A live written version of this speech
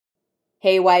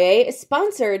Hey YA is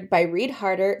sponsored by Read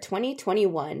Harder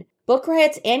 2021. Book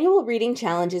Riot's annual reading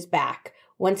challenge is back.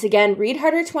 Once again, Read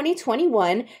Harder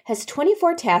 2021 has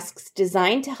 24 tasks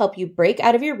designed to help you break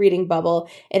out of your reading bubble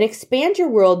and expand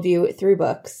your worldview through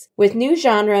books. With new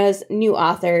genres, new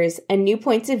authors, and new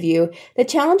points of view, the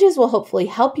challenges will hopefully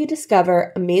help you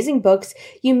discover amazing books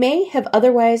you may have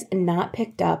otherwise not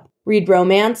picked up. Read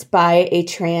romance by a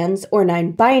trans or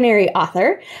non-binary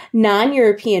author,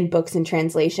 non-European books in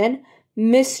translation,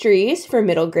 mysteries for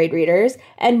middle grade readers,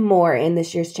 and more in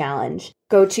this year's challenge.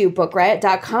 Go to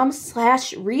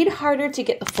bookriot.com/readharder to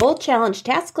get the full challenge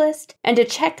task list and to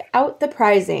check out the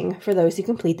prizing for those who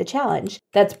complete the challenge.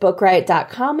 That's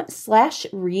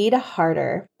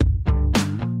bookriot.com/readharder.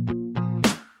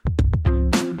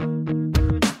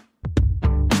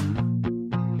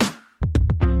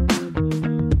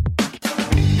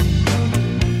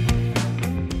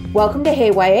 Welcome to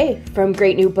Hey YA, from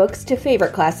great new books to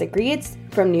favorite classic reads,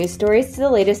 from news stories to the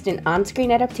latest in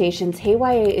on-screen adaptations. Hey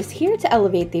YA is here to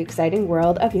elevate the exciting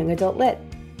world of young adult lit.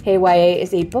 Hey YA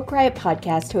is a Book Riot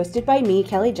podcast hosted by me,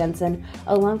 Kelly Jensen,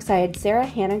 alongside Sarah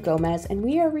Hannah Gomez, and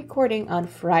we are recording on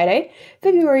Friday,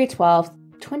 February 12th,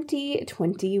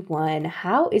 2021.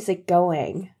 How is it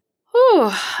going?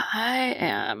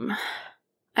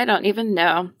 I don't even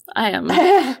know.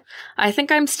 I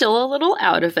think I'm still a little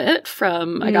out of it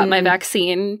from, I got my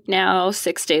vaccine now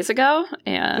 6 days ago.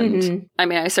 And I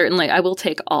mean, I will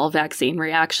take all vaccine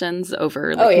reactions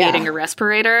over needing a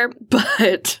respirator,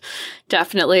 but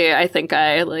definitely I think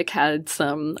I had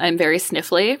I'm very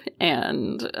sniffly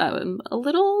and I'm a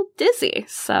little dizzy.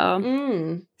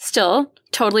 So still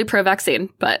totally pro-vaccine,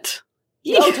 but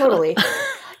yeah. Oh, totally.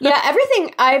 Yeah.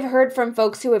 Everything I've heard from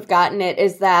folks who have gotten it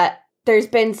is that there's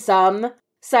been some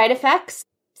side effects.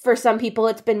 For some people,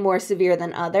 it's been more severe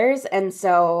than others. And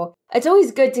so it's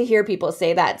always good to hear people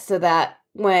say that so that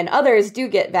when others do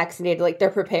get vaccinated,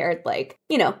 they're prepared.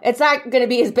 It's not going to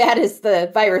be as bad as the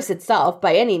virus itself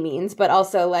by any means, but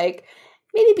also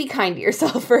maybe be kind to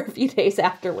yourself for a few days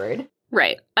afterward.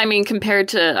 Right. I mean, compared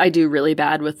to, I do really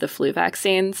bad with the flu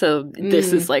vaccine. So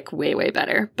this is way, way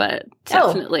better. But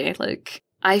definitely,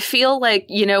 I feel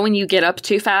when you get up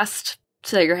too fast,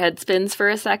 so your head spins for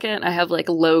a second. I have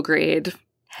low-grade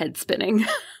head spinning.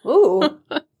 Ooh.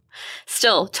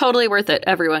 Still, totally worth it.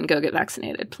 Everyone go get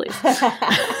vaccinated, please.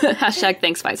 Hashtag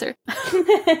thanks, Pfizer.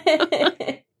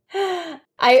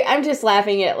 I'm just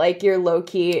laughing at you're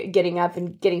getting up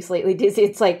and getting slightly dizzy.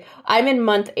 It's I'm in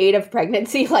month 8 of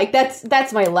pregnancy.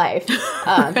 That's my life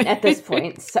at this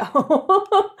point. So,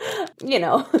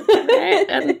 Right?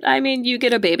 And I mean, you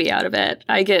get a baby out of it.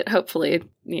 I get hopefully,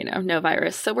 no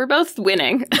virus. So we're both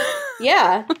winning.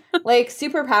 Yeah.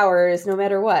 Superpowers no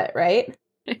matter what, right?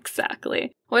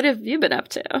 Exactly. What have you been up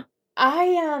to?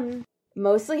 I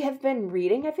mostly have been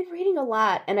reading. I've been reading a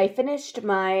lot, and I finished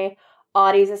my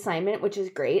Audie's assignment, which is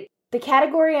great. The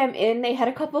category I'm in, they had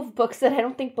a couple of books that I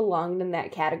don't think belonged in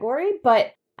that category,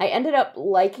 but I ended up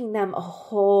liking them a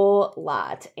whole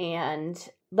lot. And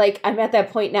I'm at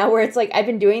that point now where it's I've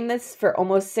been doing this for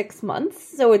almost 6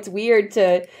 months, so it's weird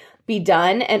to be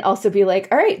done and also be all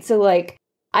right, so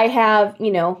I have,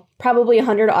 probably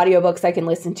 100 audiobooks I can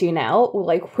listen to now.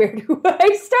 Where do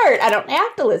I start? I don't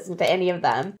have to listen to any of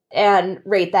them and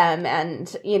rate them and,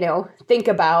 think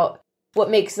about what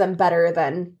makes them better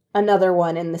than another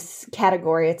one in this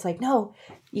category. It's no,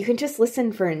 you can just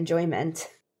listen for enjoyment.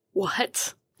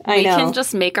 What? I know. We can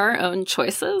just make our own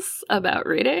choices about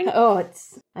reading? Oh,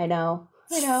 I know.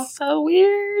 So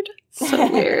weird. So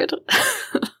weird.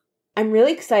 I'm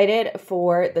really excited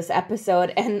for this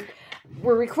episode, and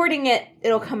we're recording it.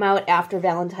 It'll come out after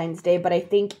Valentine's Day, but I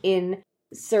think in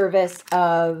service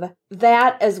of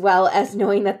that, as well as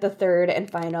knowing that the third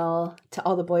and final To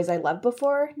All the Boys I Loved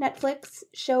Before Netflix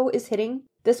show is hitting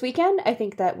this weekend, I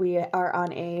think that we are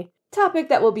on a topic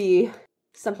that will be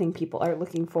something people are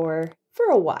looking for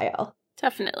a while.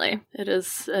 Definitely. It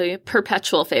is a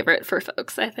perpetual favorite for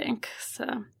folks, I think. So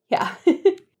yeah.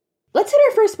 Let's hit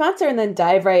our first sponsor and then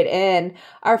dive right in.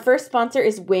 Our first sponsor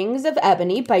is Wings of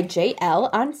Ebony by J.L.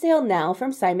 on sale now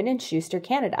from Simon & Schuster,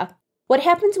 Canada. What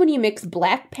happens when you mix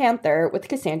Black Panther with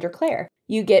Cassandra Clare?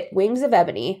 You get Wings of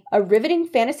Ebony, a riveting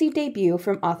fantasy debut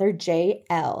from author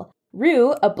J.L.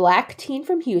 Rue, a black teen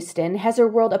from Houston, has her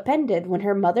world upended when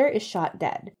her mother is shot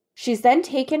dead. She's then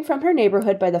taken from her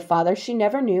neighborhood by the father she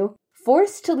never knew,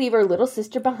 forced to leave her little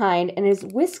sister behind, and is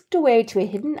whisked away to a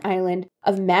hidden island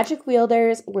of magic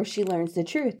wielders where she learns the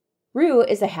truth. Rue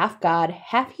is a half-god,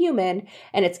 half-human,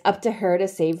 and it's up to her to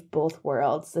save both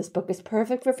worlds. This book is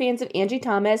perfect for fans of Angie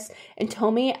Thomas and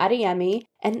Tomi Adeyemi,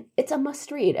 and it's a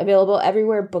must-read. Available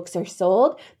everywhere books are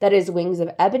sold. That is Wings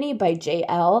of Ebony by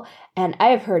J.L., and I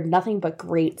have heard nothing but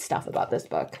great stuff about this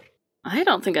book. I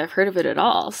don't think I've heard of it at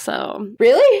all, so...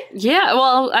 Really? Yeah,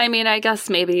 well, I mean, I guess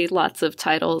maybe lots of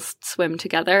titles swim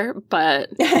together, but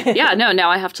yeah, no, now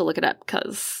I have to look it up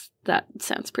because... that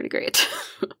sounds pretty great.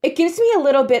 It gives me a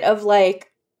little bit of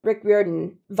like Rick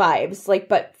Riordan vibes, like,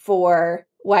 but for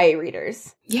YA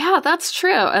readers. Yeah, that's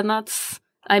true. And that's,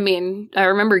 I mean, I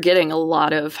remember getting a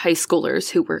lot of high schoolers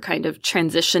who were kind of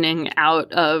transitioning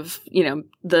out of, you know,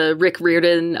 the Rick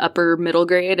Riordan upper middle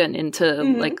grade and into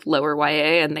like lower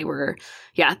YA. And they were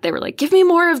like, give me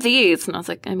more of these. And I was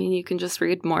like, I mean, you can just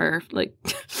read more like...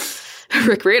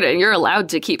 Rick Riordan, you're allowed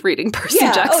to keep reading Percy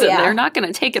Jackson. They're not going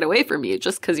to take it away from you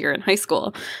just because you're in high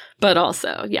school. But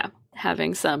also,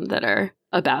 having some that are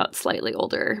about slightly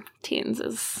older teens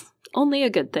is only a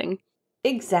good thing.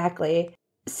 Exactly.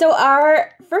 So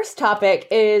our first topic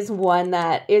is one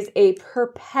that is a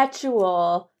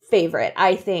perpetual favorite,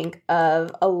 I think,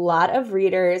 of a lot of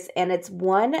readers. And it's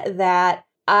one that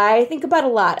I think about a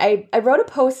lot. I wrote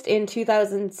a post in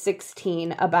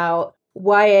 2016 about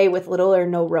YA with little or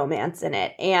no romance in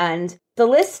it. And the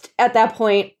list at that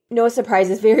point, no surprise,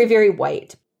 is very, very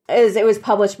white, as it was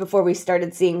published before we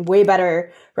started seeing way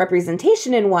better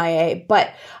representation in YA.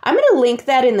 But I'm going to link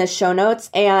that in the show notes,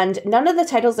 and none of the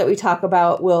titles that we talk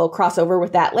about will cross over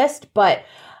with that list. But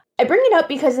I bring it up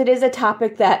because it is a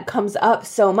topic that comes up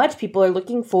so much. People are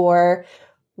looking for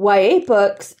YA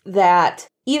books that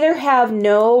either have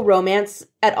no romance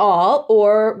at all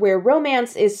or where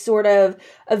romance is sort of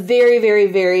a very, very,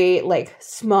 very like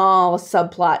small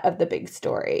subplot of the big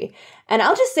story. And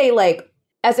I'll just say, like,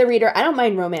 as a reader, I don't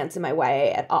mind romance in my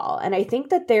YA at all. And I think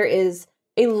that there is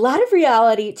a lot of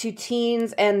reality to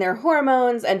teens and their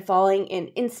hormones and falling in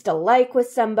insta-like with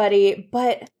somebody.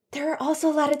 But there are also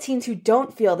a lot of teens who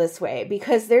don't feel this way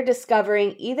because they're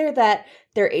discovering either that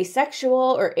they're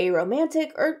asexual or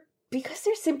aromantic, or because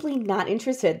they're simply not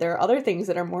interested. There are other things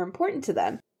that are more important to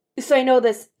them. So I know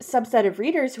this subset of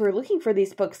readers who are looking for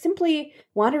these books simply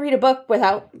want to read a book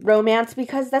without romance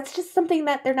because that's just something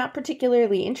that they're not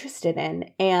particularly interested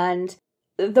in. And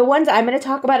the ones I'm going to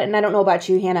talk about, and I don't know about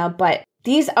you, Hannah, but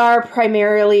these are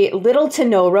primarily little to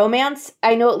no romance.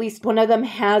 I know at least one of them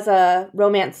has a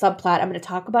romance subplot I'm going to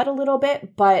talk about a little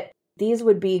bit, but these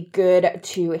would be good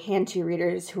to hand to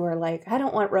readers who are like, I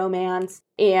don't want romance,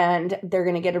 and they're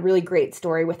going to get a really great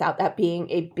story without that being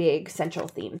a big central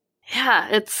theme.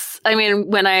 Yeah,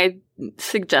 when I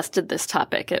suggested this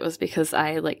topic, it was because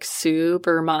I like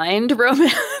super mind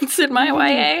romance in my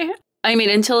YA. I mean,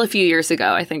 until a few years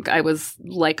ago, I think I was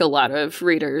like a lot of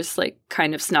readers, like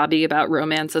kind of snobby about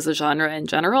romance as a genre in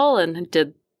general, and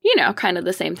did, you know, kind of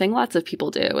the same thing lots of people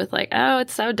do with like, oh,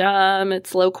 it's so dumb,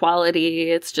 it's low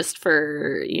quality, it's just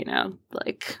for, you know,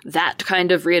 like that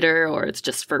kind of reader, or it's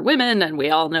just for women. And we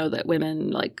all know that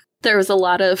women, like, there was a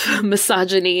lot of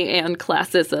misogyny and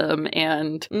classism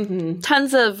and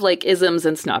tons of like isms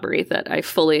and snobbery that I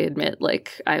fully admit,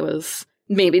 like, I was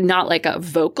maybe not like a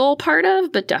vocal part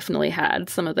of, but definitely had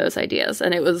some of those ideas.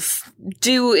 And it was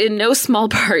due in no small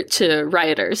part to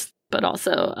rioters, but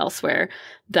also elsewhere,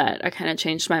 that I kind of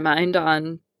changed my mind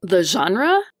on the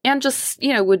genre and just,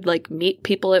 you know, would like meet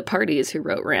people at parties who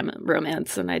wrote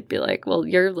romance. And I'd be like, well,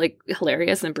 you're like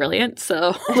hilarious and brilliant.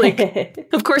 So like,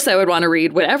 of course I would want to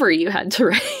read whatever you had to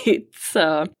write.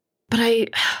 So, but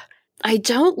I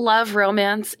don't love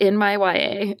romance in my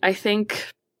YA. I think,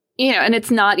 you know, and it's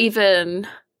not even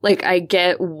like, I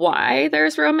get why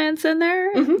there's romance in there,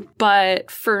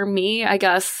 but for me, I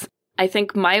guess, I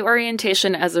think my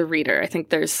orientation as a reader, I think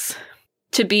there's,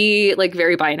 to be like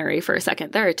very binary for a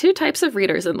second, there are two types of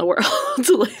readers in the world.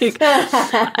 Like,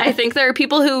 I think there are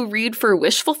people who read for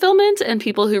wish fulfillment and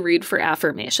people who read for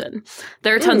affirmation.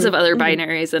 There are tons of other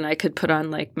binaries, and I could put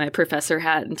on like my professor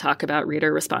hat and talk about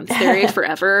reader response theory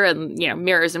forever, and, you know,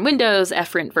 mirrors and windows,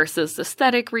 efferent versus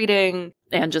aesthetic reading,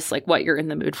 and just like what you're in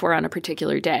the mood for on a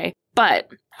particular day. But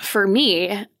for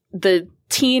me, the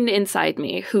teen inside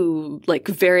me who like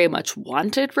very much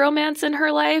wanted romance in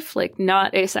her life, like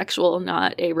not asexual,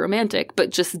 not aromantic,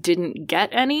 but just didn't get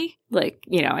any. Like,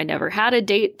 you know, I never had a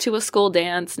date to a school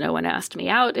dance. No one asked me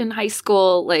out in high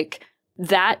school. Like,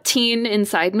 that teen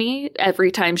inside me, every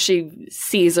time she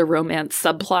sees a romance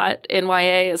subplot in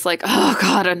YA, is like, oh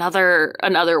God, another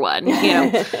one, you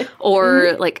know?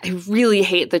 Or like, I really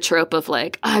hate the trope of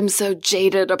like, I'm so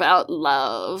jaded about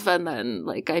love, and then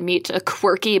like I meet a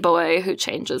quirky boy who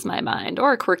changes my mind,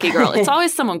 or a quirky girl. It's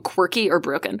always someone quirky or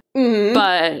broken.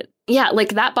 But Yeah,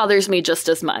 like that bothers me just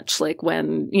as much. Like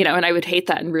when, and I would hate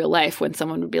that in real life when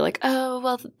someone would be like, oh,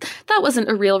 well, that wasn't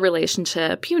a real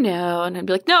relationship, And I'd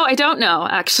be like, no, I don't know,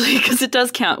 actually, because it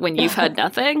does count when you've had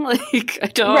nothing. Like, I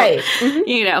don't, right.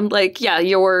 Mm-hmm. Like, yeah,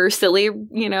 your silly,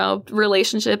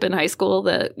 relationship in high school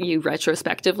that you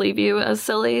retrospectively view as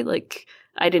silly. Like,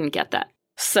 I didn't get that.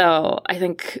 So I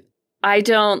think I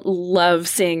don't love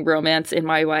seeing romance in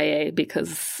my YA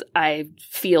because I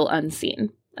feel unseen,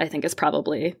 I think is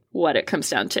probably what it comes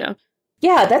down to.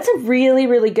 Yeah, that's a really,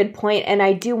 really good point. And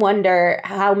I do wonder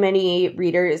how many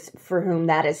readers for whom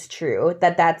that is true,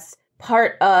 that's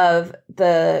part of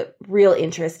the real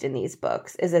interest in these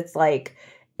books, is it's like,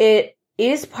 it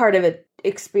is part of an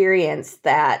experience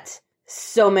that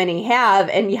so many have,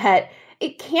 and yet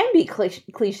it can be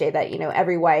cliche that,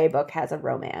 every YA book has a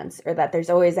romance, or that there's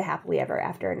always a happily ever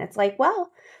after. And it's like,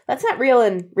 well, that's not real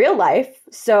in real life.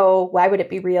 So why would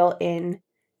it be real in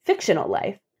fictional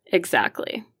life?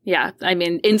 Exactly. Yeah. I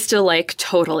mean, Insta-like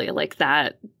totally like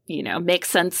that, makes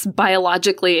sense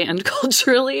biologically and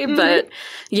culturally. Mm-hmm. But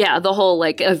yeah, the whole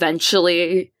like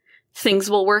eventually things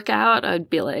will work out. I'd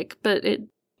be like, but it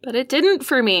didn't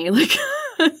for me. Like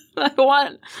I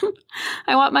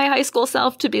want my high school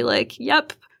self to be like,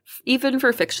 yep, even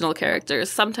for fictional characters,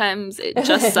 sometimes it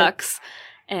just sucks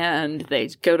and they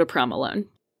go to prom alone.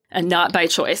 And not by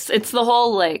choice. It's the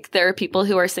whole, like, there are people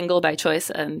who are single by choice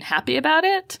and happy about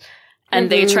it. And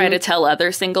they try to tell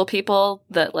other single people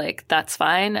that, like, that's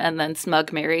fine. And then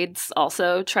smug marrieds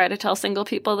also try to tell single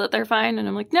people that they're fine. And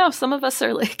I'm like, no, some of us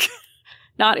are, like,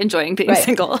 not enjoying being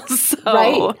single.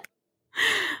 So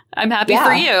I'm happy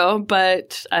for you,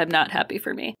 but I'm not happy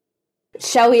for me.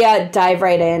 Shall we dive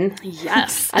right in?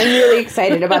 Yes. I'm really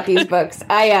excited about these books.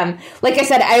 I am. Like I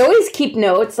said, I always keep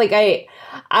notes. Like,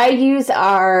 I use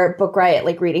our Book Riot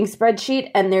like reading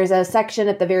spreadsheet, and there's a section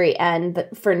at the very end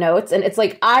for notes, and it's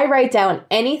like I write down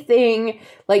anything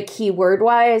like keyword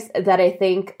wise that I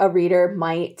think a reader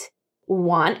might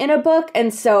want in a book.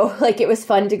 And so like it was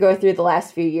fun to go through the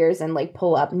last few years and like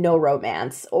pull up no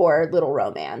romance or little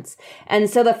romance. And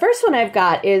so the first one I've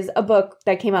got is a book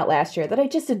that came out last year that I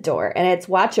just adore, and it's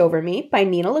Watch Over Me by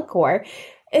Nina LaCour.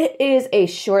 It is a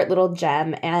short little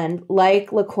gem, and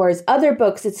like LaCour's other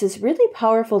books, it's this really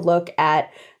powerful look at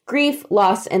grief,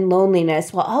 loss, and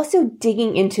loneliness, while also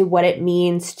digging into what it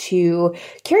means to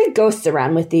carry ghosts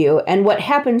around with you and what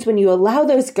happens when you allow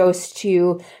those ghosts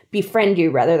to befriend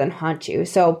you rather than haunt you.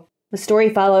 So the story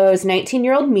follows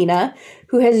 19-year-old Mina,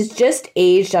 who has just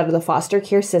aged out of the foster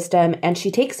care system, and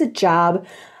she takes a job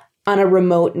on a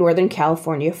remote Northern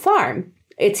California farm.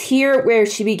 It's here where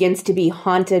she begins to be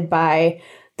haunted by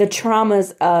the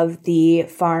traumas of the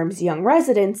farm's young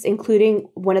residents, including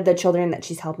one of the children that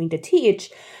she's helping to teach.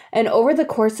 And over the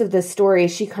course of this story,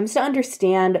 she comes to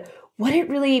understand what it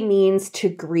really means to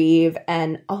grieve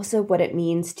and also what it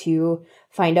means to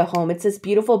find a home. It's this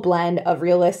beautiful blend of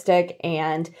realistic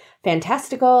and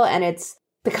fantastical, and it's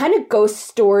the kind of ghost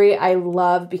story I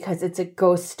love because it's a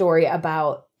ghost story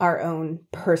about our own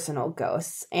personal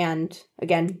ghosts. And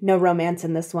again, no romance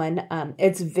in this one.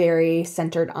 It's very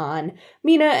centered on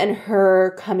Mina and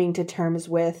her coming to terms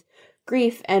with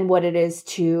grief and what it is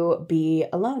to be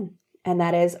alone. And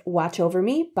that is Watch Over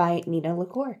Me by Nina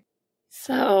LaCour.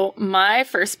 So my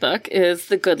first book is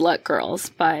The Good Luck Girls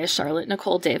by Charlotte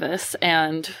Nicole Davis.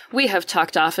 And we have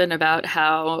talked often about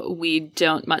how we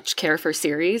don't much care for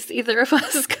series, either of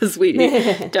us, because we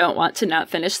don't want to not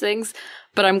finish things.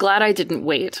 But I'm glad I didn't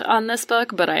wait on this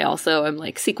book, but I also am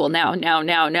like, sequel now.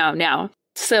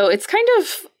 So it's kind of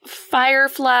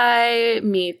Firefly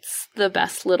meets The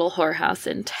Best Little Whorehouse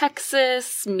in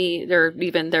Texas, or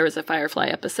even there was a Firefly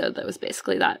episode that was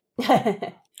basically that.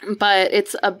 But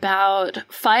it's about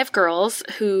 5 girls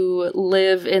who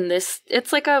live in this,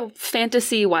 it's like a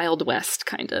fantasy Wild West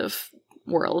kind of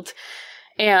world.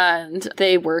 And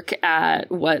they work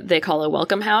at what they call a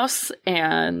welcome house,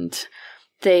 and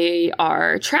they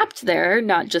are trapped there,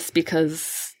 not just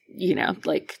because,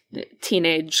 like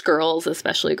teenage girls,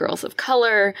 especially girls of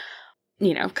color,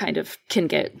 kind of can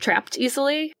get trapped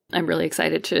easily. I'm really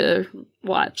excited to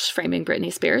watch Framing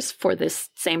Britney Spears for this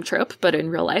same trope, but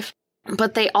in real life.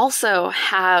 But they also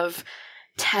have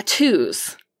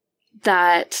tattoos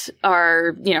that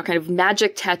are, kind of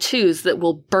magic tattoos that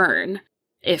will burn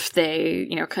if they,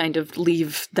 kind of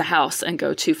leave the house and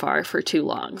go too far for too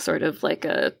long, sort of like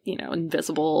a,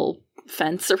 invisible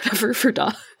fence or whatever for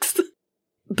dogs.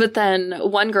 But then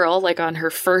one girl, like on her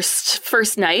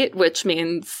first night, which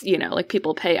means, like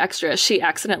people pay extra, she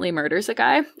accidentally murders a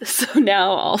guy. So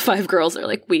now all 5 girls are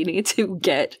like, we need to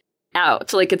get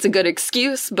out. Like, it's a good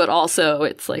excuse, but also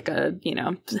it's like a,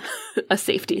 a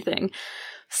safety thing.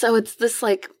 So it's this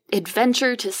like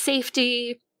adventure to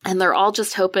safety. And they're all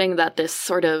just hoping that this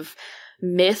sort of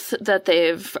myth that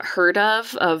they've heard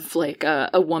of like a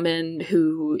woman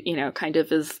who, you know, kind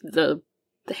of is the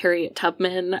Harriet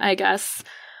Tubman, I guess,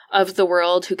 of the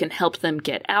world, who can help them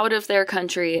get out of their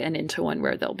country and into one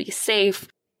where they'll be safe.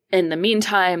 In the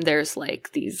meantime, there's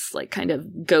like these like kind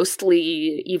of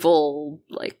ghostly, evil,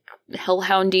 like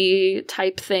hellhoundy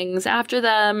type things after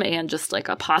them, and just like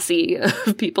a posse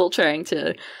of people trying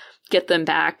to get them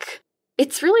back.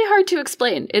 It's really hard to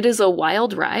explain. It is a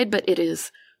wild ride, but it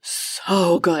is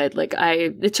so good. Like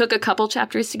it took a couple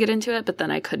chapters to get into it, but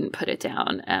then I couldn't put it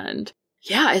down. And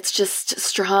yeah, it's just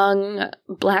strong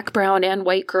Black, brown, and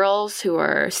white girls who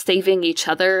are saving each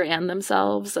other and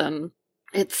themselves. And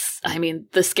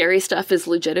the scary stuff is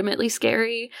legitimately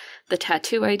scary. The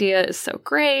tattoo idea is so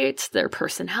great. Their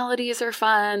personalities are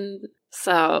fun.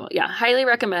 So yeah, highly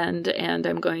recommend. And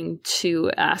I'm going to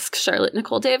ask Charlotte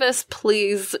Nicole Davis,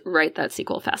 please write that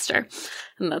sequel faster.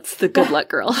 And that's the Good Luck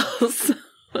Girls.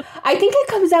 I think it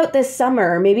comes out this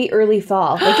summer, maybe early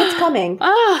fall. Like, it's coming.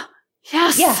 Ah,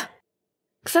 yes. Yeah.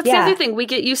 Because that's the other thing. We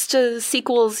get used to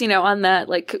sequels, you know, on that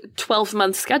like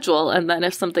 12-month schedule. And then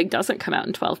if something doesn't come out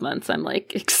in 12 months, I'm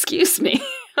like, excuse me.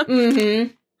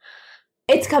 Mm-hmm.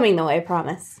 It's coming though, I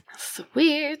promise.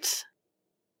 Sweet.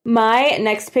 My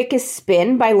next pick is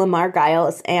Spin by Lamar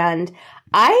Giles, and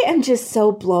I am just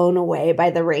so blown away by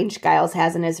the range Giles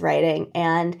has in his writing.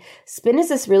 And Spin is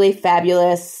this really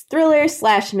fabulous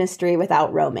thriller/mystery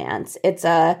without romance. It's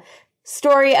a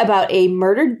story about a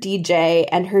murdered DJ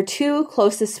and her two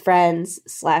closest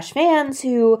friends/fans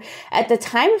who, at the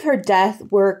time of her death,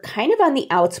 were kind of on the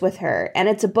outs with her. And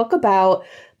it's a book about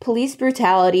police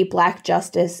brutality, Black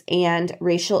justice, and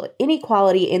racial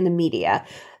inequality in the media.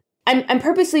 I'm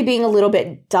purposely being a little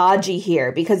bit dodgy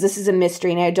here because this is a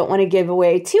mystery and I don't want to give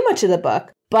away too much of the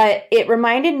book, but it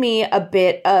reminded me a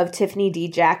bit of Tiffany D.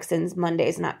 Jackson's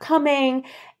Monday's Not Coming,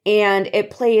 and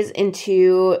it plays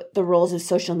into the roles of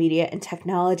social media and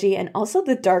technology and also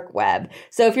the dark web.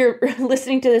 So if you're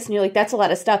listening to this and you're like, that's a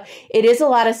lot of stuff, it is a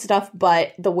lot of stuff,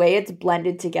 but the way it's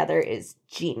blended together is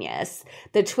genius.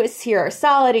 The twists here are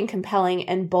solid and compelling,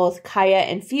 and both Kaya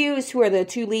and Fuse, who are the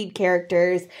two lead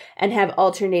characters and have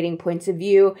alternating points of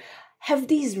view, have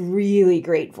these really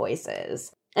great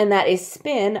voices. And that is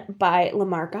Spin by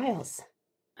Lamar Giles.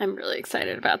 I'm really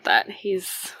excited about that.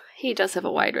 He does have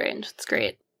a wide range. It's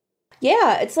great.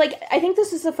 Yeah, it's like, I think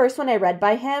this was the first one I read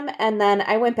by him, and then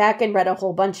I went back and read a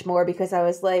whole bunch more because I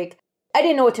was like, I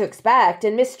didn't know what to expect,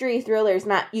 and mystery thriller is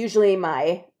not usually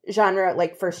my genre,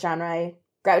 like first genre I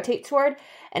gravitate toward,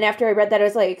 and after I read that, I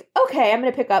was like, okay, I'm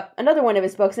going to pick up another one of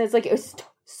his books, and it's like, it was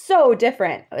so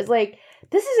different. I was like,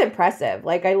 this is impressive.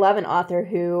 Like, I love an author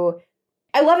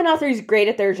who's great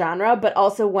at their genre, but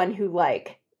also one who,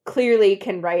 like, clearly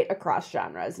can write across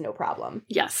genres, no problem.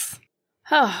 Yes.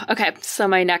 Oh, okay. So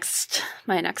my next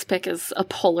pick is a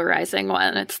polarizing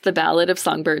one. It's The Ballad of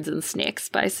Songbirds and Snakes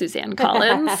by Suzanne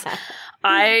Collins.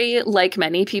 I, like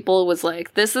many people, was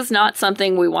like, this is not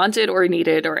something we wanted or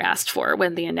needed or asked for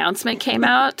when the announcement came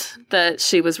out that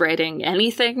she was writing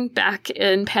anything back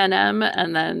in Pan Am,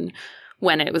 and then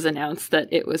when it was announced that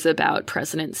it was about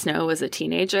President Snow as a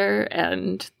teenager.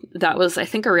 And that was, I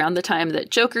think, around the time that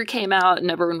Joker came out,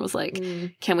 and everyone was like,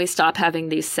 can we stop having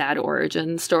these sad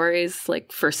origin stories,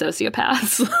 like, for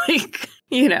sociopaths? Like,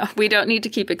 you know, we don't need to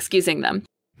keep excusing them.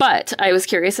 But I was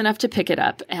curious enough to pick it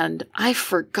up, and I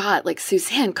forgot, like,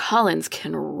 Suzanne Collins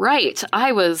can write.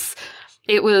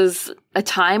 It was a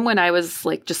time when I was,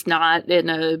 like, just not in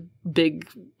a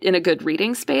good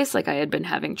reading space. Like, I had been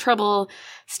having trouble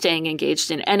staying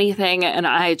engaged in anything, and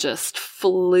I just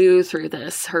flew through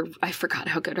this. I forgot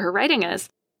how good her writing is.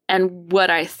 And what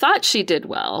I thought she did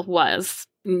well was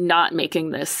not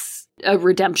making this a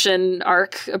redemption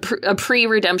arc, a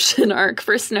pre-redemption arc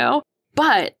for Snow,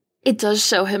 but it does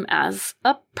show him as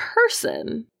a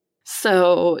person.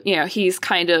 So, you know, he's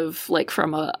kind of like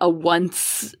from a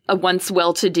once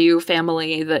well-to-do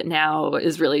family that now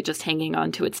is really just hanging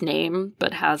on to its name,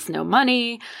 but has no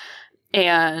money.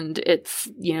 And it's,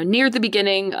 you know, near the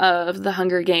beginning of the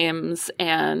Hunger Games,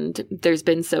 and there's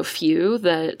been so few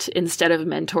that instead of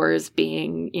mentors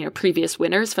being, you know, previous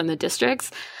winners from the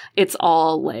districts, it's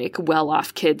all like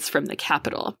well-off kids from the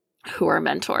capital who are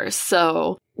mentors.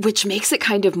 So, which makes it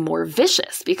kind of more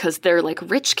vicious because they're like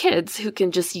rich kids who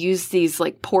can just use these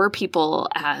like poor people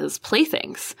as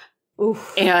playthings.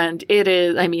 Oof. And it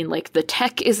is, I mean, like the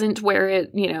tech isn't where it,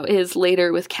 you know, is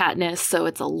later with Katniss. So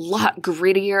it's a lot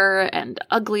grittier and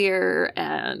uglier,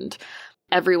 and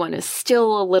everyone is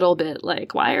still a little bit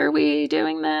like, why are we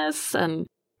doing this? And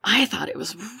I thought it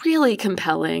was really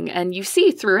compelling. And you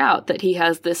see throughout that he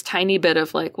has this tiny bit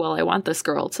of like, well, I want this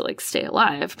girl to like stay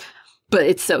alive, but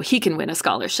it's so he can win a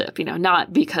scholarship, you know,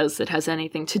 not because it has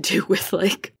anything to do with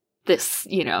like this,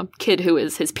 you know, kid who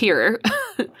is his peer.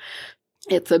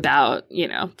 It's about, you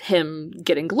know, him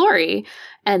getting glory,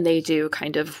 and they do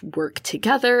kind of work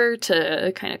together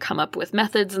to kind of come up with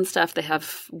methods and stuff. They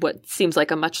have what seems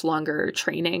like a much longer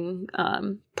training,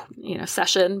 you know,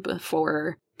 session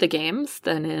before the games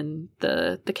than in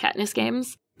the Katniss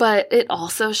games. But it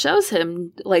also shows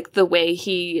him like the way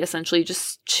he essentially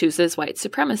just chooses white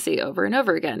supremacy over and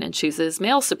over again, and chooses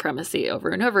male supremacy over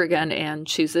and over again, and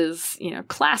chooses, you know,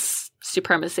 class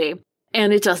supremacy.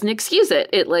 And it doesn't excuse it.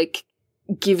 It like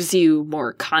gives you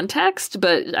more context,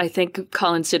 but I think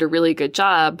Collins did a really good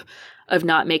job of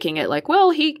not making it like, well,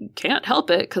 he can't help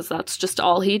it because that's just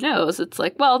all he knows. It's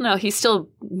like, well, no, he still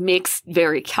makes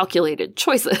very calculated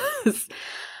choices.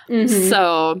 Mm-hmm.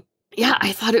 So, yeah,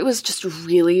 I thought it was just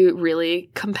really, really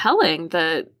compelling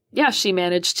that, yeah, she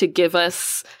managed to give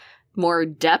us more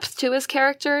depth to his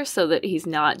character so that he's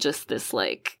not just this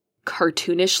like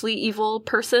cartoonishly evil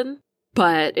person.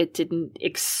 But it didn't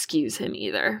excuse him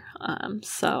either.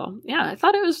 So yeah, I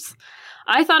thought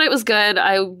it was good.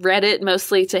 I read it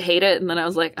mostly to hate it, and then I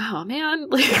was like, oh man,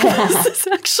 like this is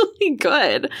actually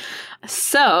good.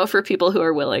 So for people who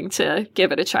are willing to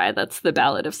give it a try, that's The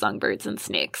Ballad of Songbirds and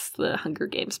Snakes, the Hunger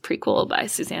Games prequel by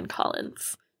Suzanne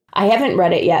Collins. I haven't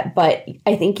read it yet, but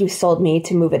I think you sold me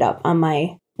to move it up on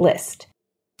my list.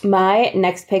 My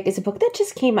next pick is a book that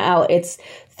just came out. It's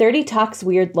 30 Talks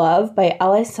Weird Love by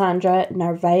Alessandra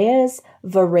Narvaez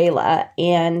Varela.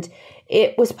 And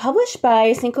it was published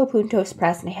by Cinco Puntos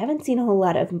Press, and I haven't seen a whole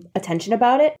lot of attention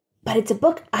about it. But it's a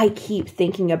book I keep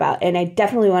thinking about, and I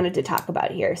definitely wanted to talk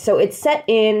about here. So it's set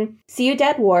in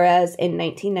Ciudad Juarez in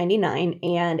 1999,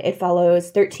 and it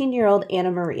follows 13-year-old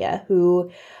Ana Maria, who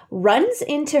runs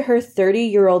into her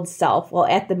 30-year-old self while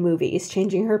at the movies,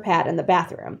 changing her pad in the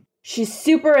bathroom. She's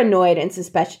super annoyed and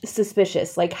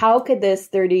suspicious. Like, how could this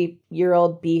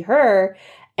 30-year-old be her?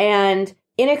 And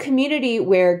in a community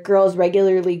where girls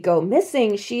regularly go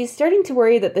missing, she's starting to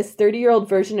worry that this 30-year-old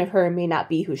version of her may not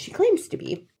be who she claims to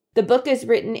be. The book is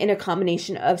written in a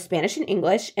combination of Spanish and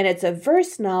English, and it's a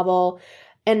verse novel,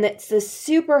 and it's a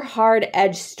super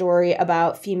hard-edged story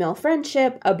about female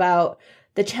friendship, about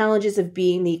the challenges of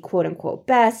being the quote-unquote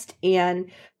best, and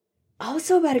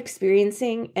also about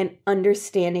experiencing and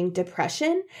understanding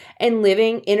depression and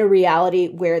living in a reality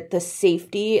where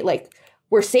safety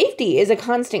is a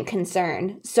constant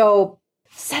concern. So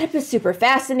setup is super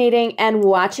fascinating, and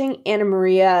watching Ana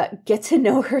Maria get to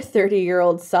know her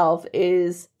 30-year-old self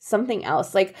is something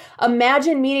else. Like,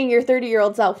 imagine meeting your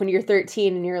 30-year-old self when you're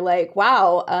 13 and you're like,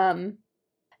 wow,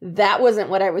 that wasn't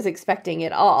what I was expecting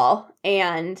at all.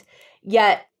 And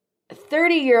yet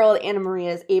 30-year-old Ana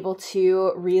Maria is able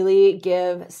to really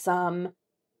give some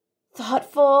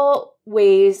thoughtful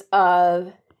ways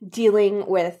of dealing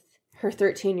with her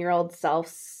 13-year-old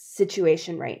self's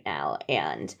situation right now.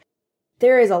 And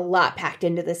there is a lot packed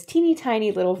into this teeny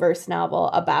tiny little verse novel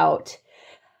about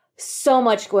so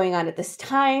much going on at this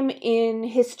time in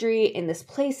history, in this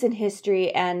place in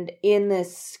history, and in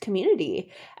this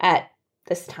community at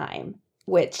this time,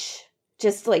 which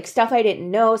just like stuff I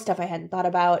didn't know, stuff I hadn't thought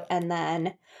about. And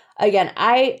then again,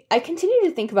 I continue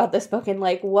to think about this book and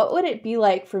like, what would it be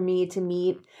like for me to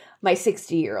meet my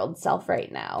 60-year-old self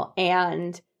right now?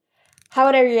 And how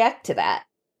would I react to that?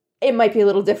 It might be a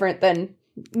little different than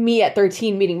me at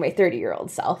 13 meeting my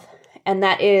 30-year-old self. And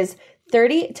that is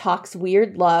 30 Talks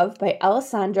Weird Love by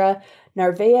Alessandra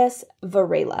Narvaez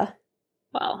Varela.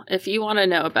 Well, if you want to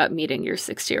know about meeting your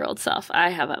 60-year-old self,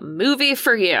 I have a movie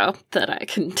for you that I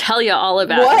can tell you all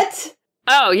about. What?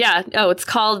 Oh, yeah. Oh, it's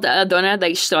called Dona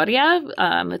da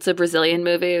História. It's a Brazilian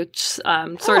movie, which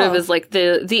sort of is like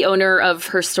the owner of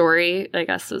her story, I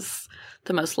guess is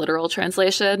the most literal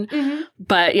translation. Mm-hmm.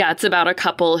 But yeah, it's about a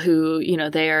couple who, you know,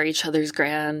 they are each other's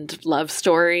grand love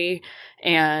story,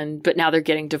 but now they're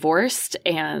getting divorced,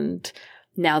 and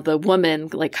now the woman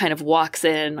like kind of walks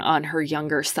in on her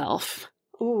younger self.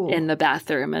 Ooh. In the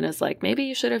bathroom and is like, maybe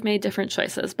you should have made different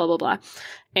choices, blah, blah, blah.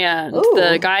 And Ooh.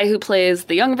 The guy who plays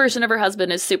the young version of her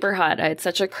husband is super hot. I had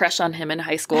such a crush on him in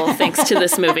high school thanks to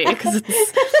this movie, because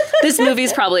this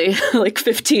movie's probably like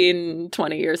 15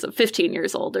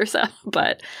 years old or so.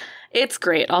 But it's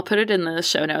great. I'll put it in the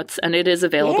show notes, and it is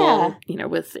available, you know,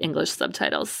 with English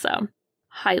subtitles. So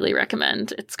highly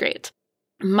recommend. It's great.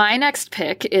 My next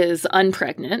pick is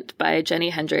Unpregnant by Jenny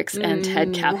Hendricks and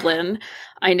Ted Kaplan.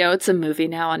 I know it's a movie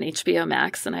now on HBO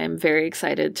Max, and I am very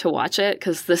excited to watch it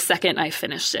because the second I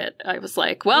finished it, I was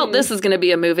like, well, this is going to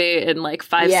be a movie in like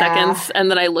 5 seconds. And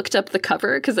then I looked up the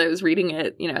cover because I was reading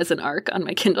it, as an ARC on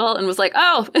my Kindle and was like,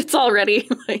 oh, it's already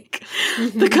like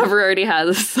the cover already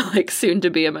has like soon to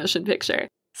be a motion picture.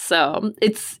 So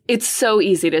it's so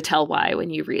easy to tell why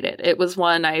when you read it. It was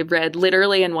one I read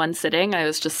literally in one sitting.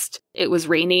 It was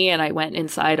rainy and I went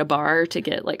inside a bar to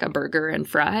get like a burger and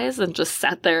fries and just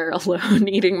sat there alone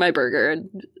eating my burger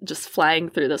and just flying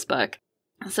through this book.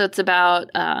 So it's about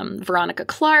Veronica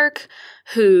Clark,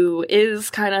 who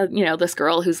is kind of, this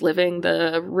girl who's living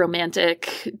the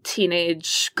romantic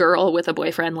teenage girl with a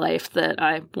boyfriend life that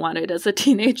I wanted as a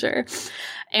teenager.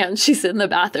 And she's in the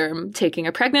bathroom taking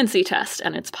a pregnancy test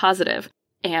and it's positive.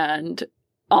 And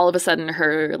all of a sudden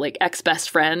her like ex-best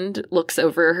friend looks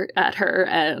over at her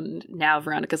and now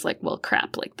Veronica's like, well,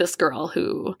 crap, like this girl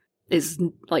who is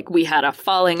like, we had a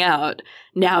falling out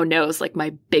now knows like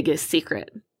my biggest secret.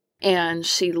 And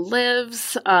she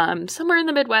lives somewhere in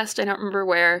the Midwest. I don't remember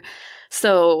where.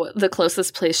 So the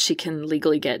closest place she can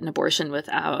legally get an abortion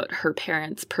without her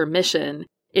parents' permission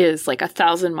is like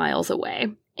 1,000 miles away.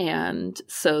 And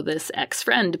so this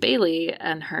ex-friend, Bailey,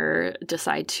 and her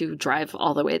decide to drive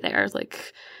all the way there.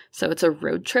 So it's a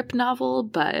road trip novel,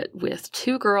 but with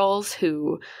two girls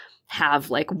who have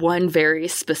like one very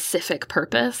specific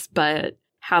purpose, but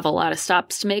have a lot of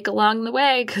stops to make along the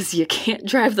way because you can't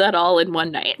drive that all in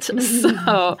one night.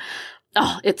 So,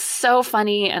 it's so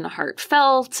funny and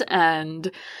heartfelt,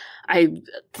 and I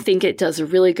think it does a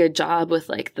really good job with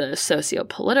like the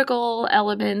socio-political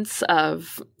elements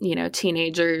of,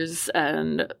 teenagers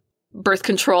and birth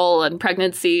control and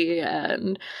pregnancy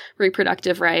and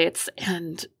reproductive rights.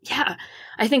 And yeah,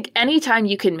 I think anytime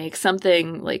you can make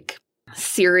something like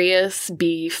serious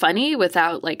be funny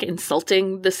without like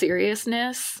insulting the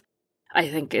seriousness, I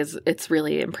think it's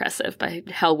really impressive by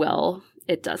how well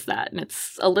it does that. And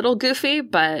it's a little goofy,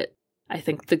 but I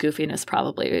think the goofiness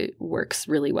probably works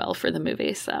really well for the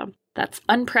movie. So that's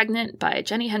Unpregnant by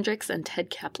Jenny Hendricks and Ted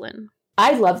Kaplan.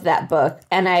 I love that book.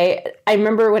 And I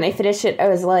remember when I finished it, I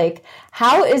was like,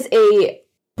 how is a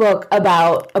book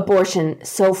about abortion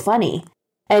so funny?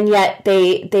 And yet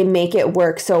they make it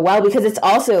work so well because it's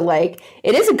also like,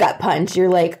 it is a gut punch. You're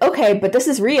like, okay, but this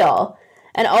is real.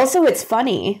 And also it's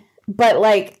funny. But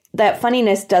like that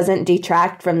funniness doesn't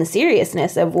detract from the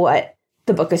seriousness of what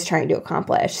the book is trying to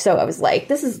accomplish. So I was like,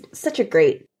 this is such a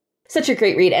great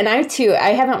read. And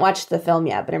I haven't watched the film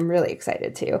yet, but I'm really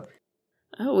excited to.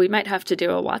 Oh, we might have to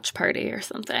do a watch party or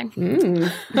something.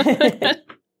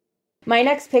 My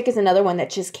next pick is another one that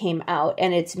just came out,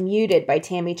 and it's Muted by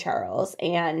Tammy Charles.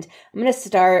 And I'm going to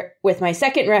start with my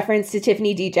second reference to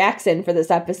Tiffany D. Jackson for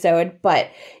this episode. But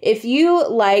if you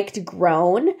liked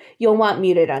Grown, you'll want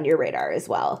Muted on your radar as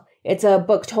well. It's a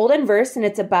book told in verse, and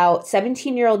it's about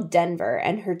 17-year-old Denver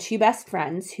and her two best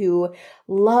friends who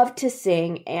love to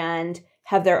sing and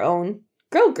have their own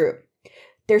girl group.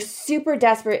 They're super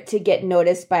desperate to get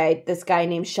noticed by this guy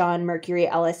named Sean Mercury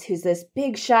Ellis, who's this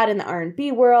big shot in the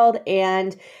R&B world.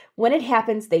 And when it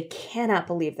happens, they cannot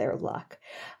believe their luck.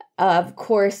 Of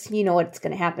course, you know what's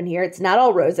going to happen here. It's not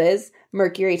all roses.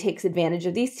 Mercury takes advantage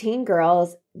of these teen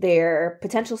girls, their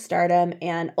potential stardom,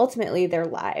 and ultimately their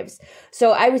lives.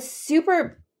 So I was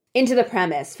super into the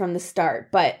premise from the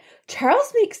start, but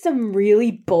Charles makes some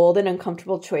really bold and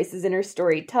uncomfortable choices in her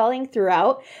storytelling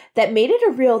throughout that made it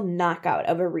a real knockout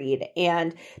of a read.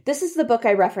 And this is the book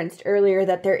I referenced earlier,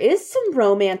 that there is some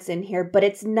romance in here, but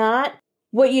it's not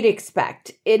what you'd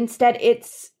expect. Instead,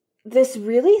 it's this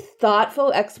really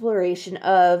thoughtful exploration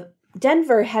of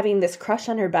Denver having this crush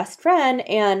on her best friend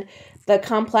and the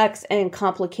complex and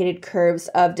complicated curves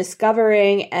of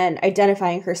discovering and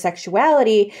identifying her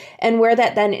sexuality and where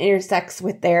that then intersects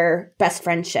with their best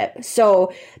friendship.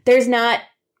 So there's not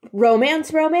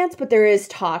romance, but there is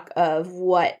talk of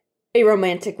what a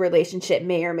romantic relationship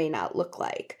may or may not look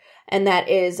like. And that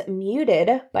is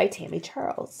Muted by Tammy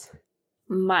Charles.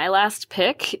 My last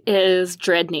pick is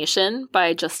Dread Nation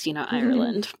by Justina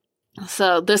Ireland.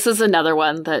 So this is another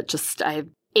one that just I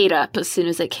ate up as soon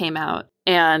as it came out.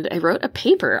 And I wrote a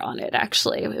paper on it,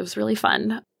 actually. It was really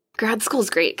fun. Grad school is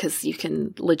great because you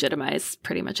can legitimize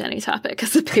pretty much any topic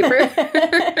as a paper.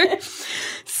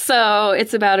 So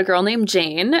it's about a girl named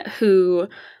Jane who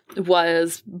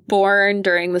was born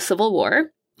during the Civil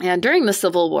War. And during the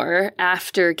Civil War,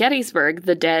 after Gettysburg,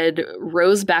 the dead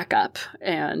rose back up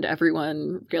and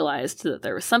everyone realized that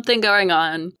there was something going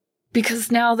on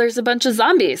because now there's a bunch of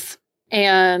zombies.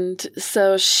 And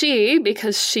so she,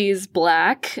 because she's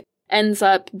Black ends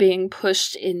up being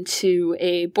pushed into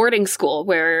a boarding school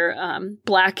where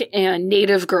Black and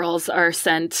Native girls are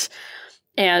sent.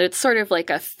 And it's sort of like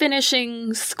a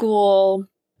finishing school,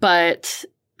 but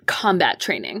combat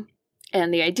training.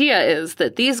 And the idea is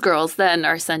that these girls then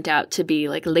are sent out to be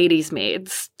like ladies'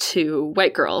 maids to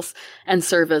white girls and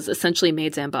serve as essentially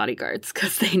maids and bodyguards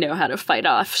because they know how to fight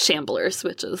off shamblers,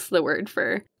 which is the word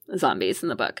for zombies in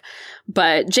the book.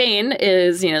 But Jane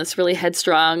is, this really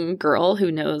headstrong girl who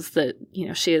knows that,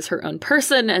 she is her own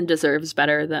person and deserves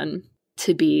better than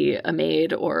to be a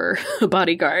maid or a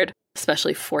bodyguard,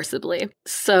 especially forcibly.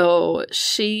 So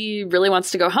she really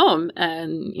wants to go home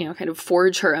and, kind of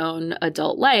forge her own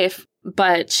adult life.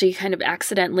 But she kind of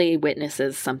accidentally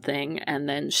witnesses something, and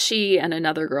then she and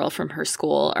another girl from her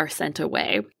school are sent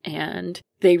away. And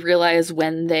they realize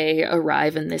when they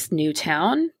arrive in this new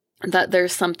town that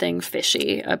there's something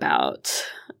fishy about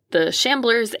the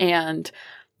Shamblers and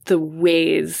the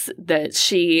ways that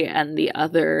she and the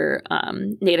other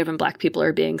Native and Black people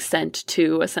are being sent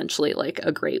to essentially like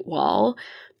a Great Wall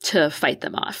to fight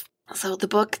them off. So the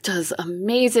book does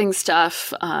amazing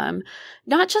stuff,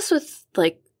 not just with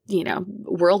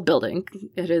world building.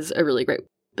 It is a really great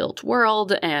built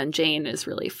world, and Jane is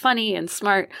really funny and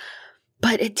smart,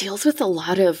 but it deals with a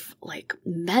lot of like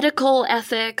medical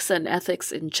ethics and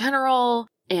ethics in general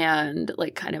and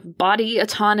like kind of body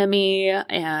autonomy,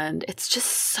 and it's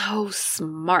just so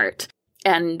smart.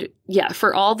 And yeah,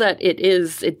 for all that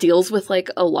it deals with like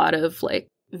a lot of like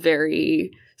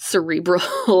very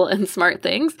cerebral and smart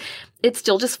things, it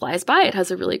still just flies by. It has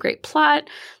a really great plot.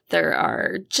 There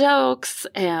are jokes,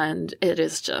 and it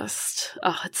is just,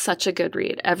 it's such a good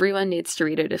read. Everyone needs to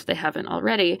read it if they haven't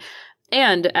already.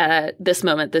 And at this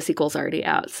moment, the sequel's already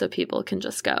out, so people can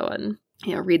just go and,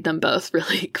 read them both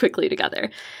really quickly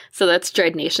together. So that's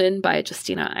Dread Nation by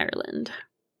Justina Ireland.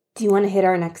 Do you want to hit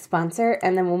our next sponsor,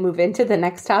 and then we'll move into the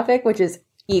next topic, which is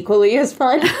equally as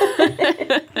fun?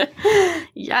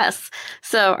 Yes.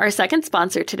 So our second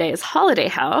sponsor today is Holiday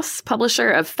House, publisher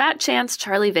of Fat Chance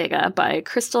Charlie Vega by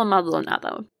Crystal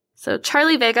Maldonado. So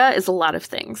Charlie Vega is a lot of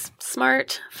things.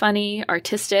 Smart, funny,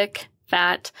 artistic,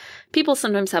 fat. People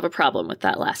sometimes have a problem with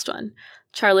that last one.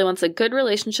 Charlie wants a good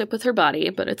relationship with her body,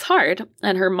 but it's hard,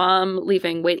 and her mom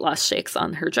leaving weight loss shakes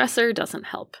on her dresser doesn't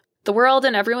help. The world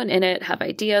and everyone in it have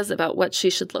ideas about what she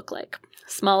should look like.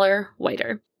 Smaller,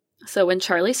 whiter. So when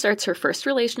Charlie starts her first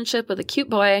relationship with a cute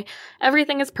boy,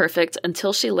 everything is perfect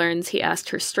until she learns he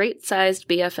asked her straight-sized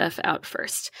BFF out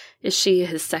first. Is she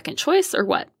his second choice or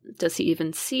what? Does he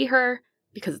even see her?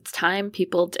 Because it's time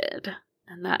people did.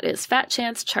 And that is Fat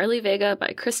Chance Charlie Vega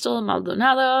by Crystal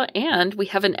Maldonado. And we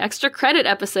have an extra credit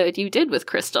episode you did with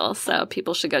Crystal, so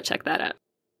people should go check that out.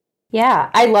 Yeah,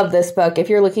 I love this book. If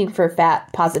you're looking for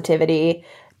fat positivity,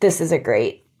 this is a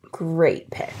great,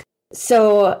 great pick.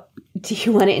 So, do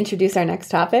you want to introduce our next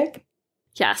topic?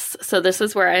 Yes. So this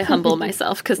is where I humble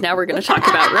myself, because now we're going to talk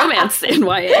about romance in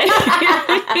YA.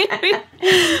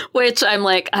 Which I'm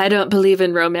like, I don't believe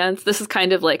in romance. This is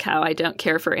kind of like how I don't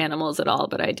care for animals at all,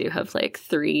 but I do have like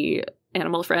 3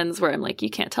 animal friends where I'm like, you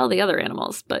can't tell the other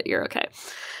animals, but you're okay.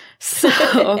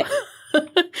 So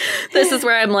this is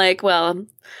where I'm like, well,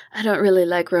 I don't really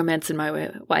like romance in my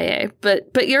YA,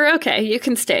 but you're okay. You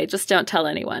can stay. Just don't tell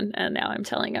anyone. And now I'm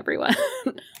telling everyone.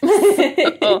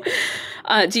 So,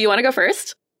 do you want to go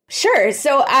first? Sure.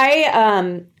 So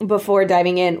I, before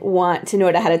diving in, want to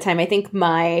note ahead of time, I think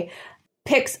my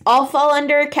picks all fall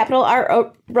under capital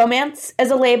R romance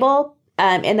as a label,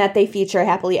 in that they feature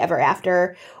happily ever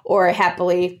after or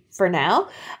happily for now.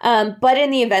 But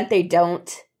in the event they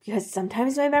don't, because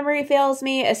sometimes my memory fails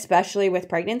me, especially with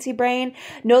pregnancy brain,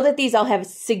 know that these all have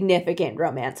significant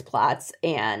romance plots,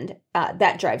 and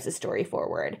that drives the story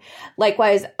forward.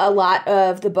 Likewise, a lot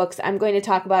of the books I'm going to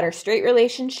talk about are straight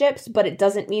relationships, but it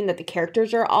doesn't mean that the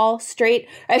characters are all straight.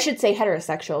 I should say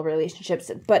heterosexual relationships,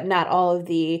 but not all of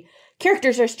the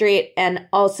characters are straight, and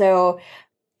also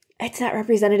it's not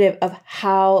representative of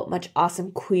how much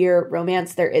awesome queer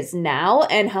romance there is now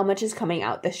and how much is coming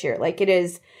out this year. Like, it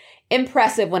is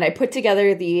impressive when I put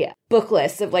together the book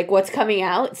list of like what's coming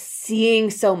out,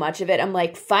 seeing so much of it. I'm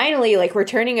like, finally, like we're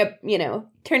turning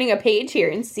a page here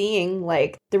and seeing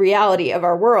like the reality of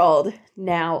our world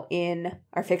now in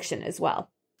our fiction as well.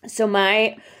 So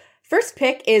my first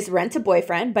pick is Rent a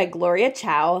Boyfriend by Gloria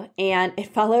Chow, and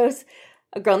it follows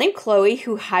a girl named Chloe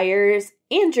who hires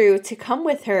Andrew to come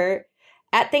with her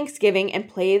at Thanksgiving and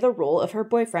play the role of her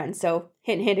boyfriend. So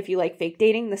hint, hint, if you like fake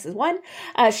dating, this is one.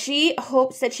 She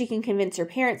hopes that she can convince her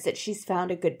parents that she's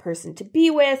found a good person to be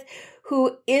with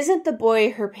who isn't the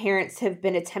boy her parents have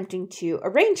been attempting to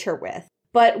arrange her with.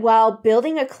 But while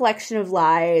building a collection of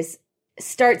lies,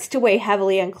 starts to weigh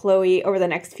heavily on Chloe over the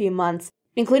next few months,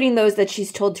 including those that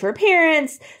she's told to her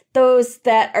parents, those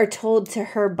that are told to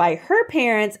her by her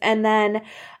parents, and then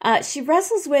she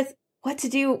wrestles with what to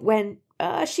do when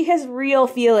she has real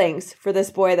feelings for this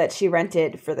boy that she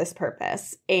rented for this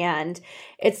purpose. And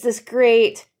it's this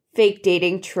great fake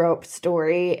dating trope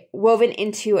story woven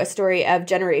into a story of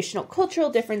generational cultural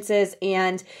differences,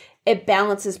 and it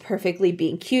balances perfectly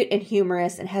being cute and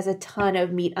humorous and has a ton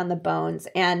of meat on the bones.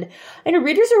 And I know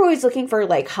readers are always looking for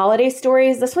like holiday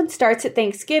stories. This one starts at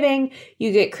Thanksgiving,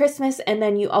 you get Christmas, and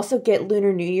then you also get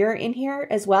Lunar New Year in here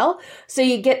as well. So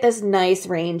you get this nice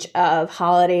range of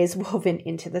holidays woven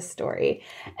into the story.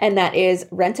 And that is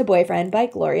Rent a Boyfriend by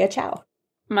Gloria Chow.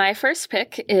 My first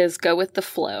pick is Go with the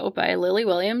Flow by Lily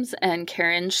Williams and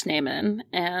Karen Schneemann.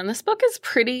 And this book is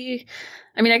pretty,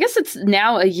 I mean, I guess it's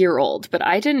now a year old, but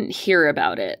I didn't hear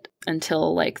about it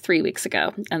until like 3 weeks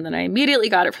ago. And then I immediately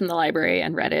got it from the library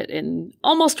and read it in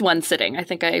almost one sitting. I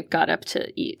think I got up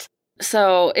to eat.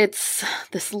 So it's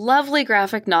this lovely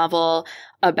graphic novel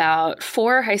about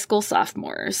 4 high school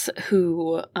sophomores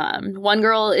who, one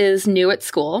girl is new at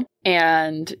school.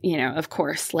 And, you know, of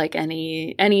course, like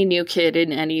any new kid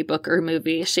in any book or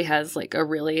movie, she has like a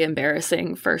really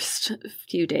embarrassing first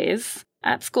few days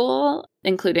at school,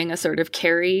 including a sort of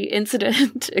Carrie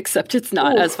incident, except it's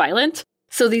not as violent.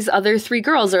 So these other 3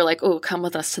 girls are like, oh, come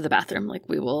with us to the bathroom. Like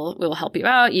we will help you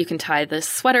out. You can tie this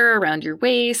sweater around your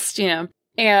waist, you know.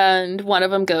 And one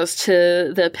of them goes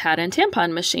to the pad and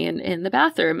tampon machine in the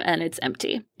bathroom and it's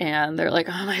empty. And they're like,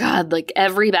 oh my God, like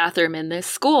every bathroom in this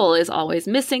school is always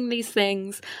missing these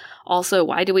things. Also,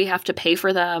 why do we have to pay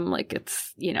for them? Like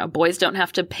it's, you know, boys don't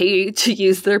have to pay to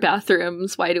use their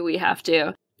bathrooms. Why do we have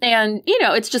to? And, you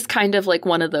know, it's just kind of like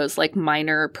one of those like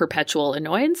minor perpetual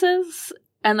annoyances.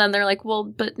 And then they're like, well,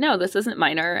 but no, this isn't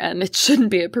minor and it shouldn't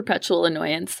be a perpetual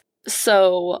annoyance.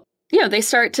 So you know, they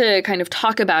start to kind of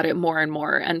talk about it more and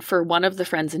more. And for one of the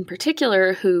friends in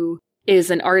particular who is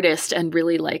an artist and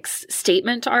really likes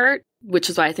statement art, which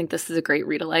is why I think this is a great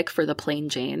read-alike for the Plain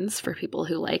Janes, for people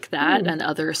who like that and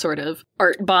other sort of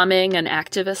art bombing and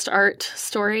activist art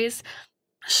stories.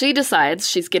 She decides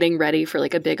she's getting ready for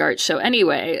like a big art show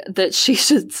anyway, that she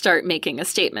should start making a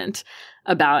statement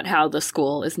about how the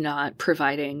school is not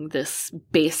providing this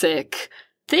basic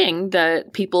thing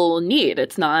that people need.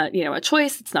 It's not, you know, a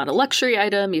choice. It's not a luxury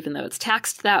item, even though it's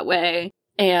taxed that way.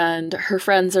 And her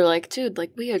friends are like, dude,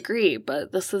 like, we agree,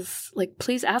 but this is like,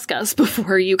 please ask us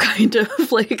before you kind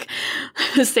of like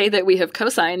say that we have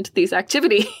co-signed these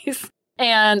activities.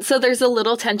 And so there's a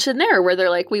little tension there where they're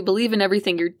like, we believe in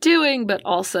everything you're doing, but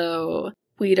also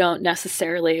we don't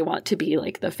necessarily want to be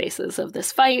like the faces of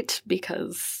this fight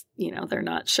because, you know, they're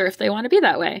not sure if they want to be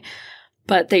that way.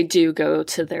 But they do go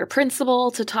to their principal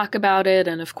to talk about it.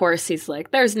 And of course, he's like,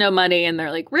 there's no money. And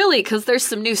they're like, really? Because there's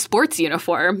some new sports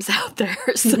uniforms out there.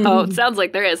 So it sounds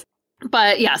like there is.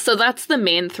 But yeah, so that's the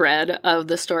main thread of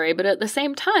the story. But at the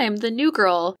same time, the new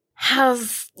girl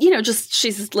has, you know, just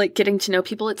she's like getting to know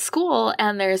people at school.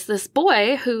 And there's this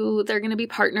boy who they're going to be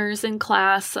partners in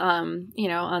class, you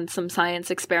know, on some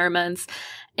science experiments.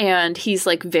 And he's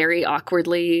like very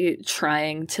awkwardly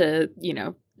trying to, you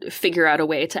know, figure out a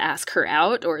way to ask her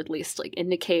out or at least like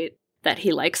indicate that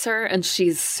he likes her. And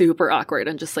she's super awkward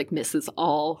and just like misses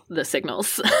all the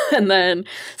signals. And then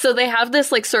so they have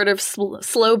this like sort of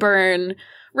slow burn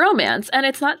romance. And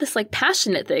it's not this like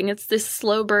passionate thing. It's this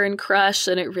slow burn crush.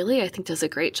 And it really, I think, does a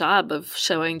great job of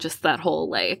showing just that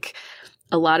whole like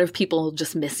a lot of people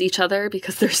just miss each other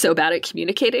because they're so bad at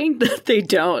communicating that they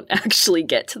don't actually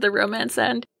get to the romance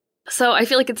end. So I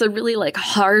feel like it's a really like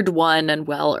hard won and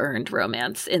well-earned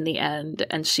romance in the end.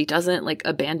 And she doesn't like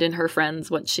abandon her friends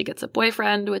once she gets a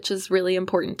boyfriend, which is really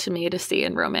important to me to see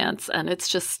in romance. And it's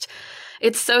just,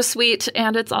 it's so sweet.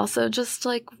 And it's also just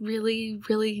like really,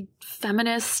 really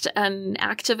feminist and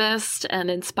activist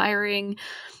and inspiring.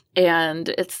 And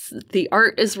it's, the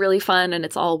art is really fun and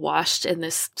it's all washed in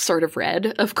this sort of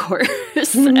red, of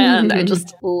course. And I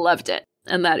just loved it.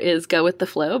 And that is Go with the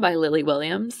Flow by Lily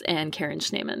Williams and Karen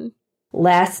Schneemann.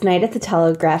 Last Night at the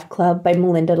Telegraph Club by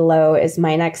Malinda Lo is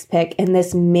my next pick, and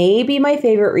this may be my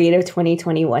favorite read of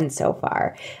 2021 so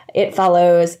far. It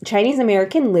follows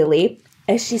Chinese-American Lily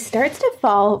as she starts to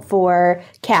fall for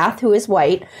Kath, who is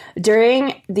white,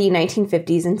 during the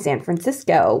 1950s in San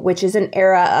Francisco, which is an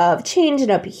era of change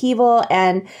and upheaval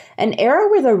and an era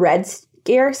where the Red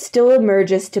Scare still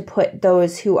emerges to put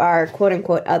those who are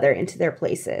quote-unquote other into their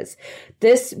places.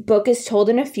 This book is told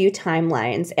in a few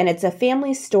timelines, and it's a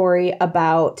family story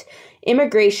about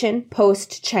immigration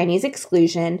post-Chinese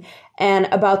exclusion and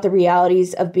about the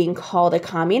realities of being called a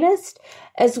communist,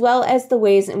 as well as the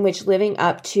ways in which living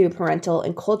up to parental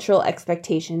and cultural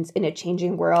expectations in a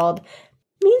changing world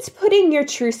means putting your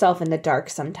true self in the dark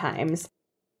sometimes.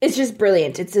 It's just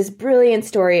brilliant. It's this brilliant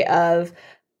story of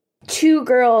two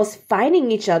girls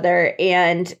finding each other,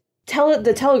 and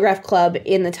the Telegraph Club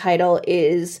in the title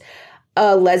is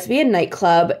a lesbian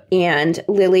nightclub, and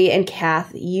Lily and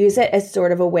Kath use it as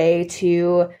sort of a way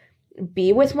to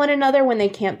be with one another when they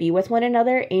can't be with one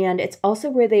another. And it's also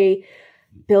where they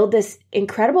build this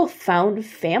incredible found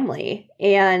family.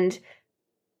 And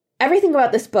everything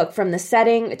about this book, from the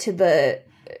setting to the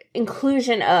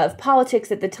inclusion of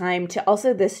politics at the time to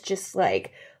also this just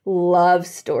like love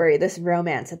story, this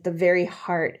romance at the very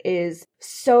heart, is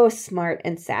so smart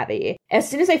and savvy. As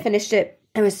soon as I finished it,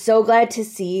 I was so glad to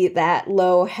see that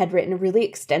Lowe had written a really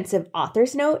extensive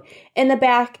author's note in the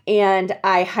back, and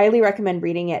I highly recommend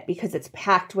reading it because it's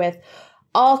packed with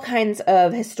all kinds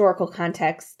of historical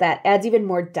context that adds even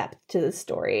more depth to the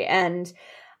story. And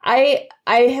I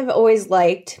have always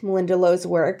liked Malinda Lowe's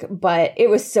work, but it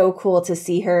was so cool to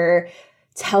see her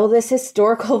tell this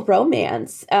historical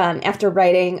romance after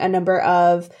writing a number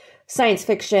of science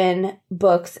fiction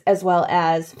books as well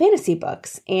as fantasy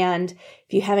books. And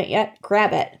if you haven't yet,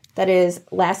 grab it. That is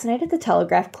Last Night at the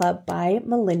Telegraph Club by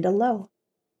Malinda Lowe.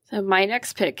 So my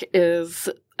next pick is,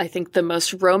 I think, the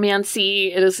most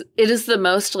romancy. It is the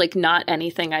most like not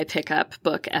anything I pick up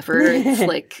book ever. It's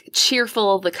like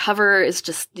cheerful. The cover is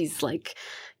just these like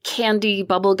candy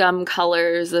bubblegum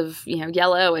colors of, you know,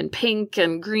 yellow and pink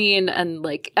and green, and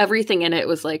like everything in it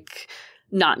was like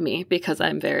not me, because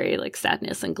I'm very like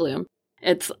sadness and gloom.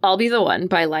 It's I'll Be the One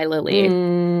by Lila Lee.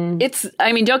 It's,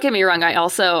 I mean, don't get me wrong. I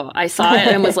saw it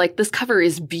and was like, this cover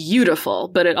is beautiful,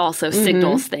 but it also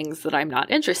signals things that I'm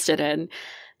not interested in.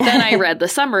 Then I read the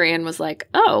summary and was like,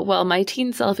 oh, well, my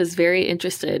teen self is very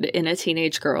interested in a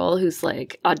teenage girl who's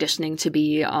like auditioning to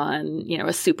be on, you know,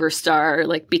 a superstar,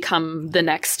 like become the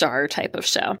next star type of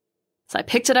show. So I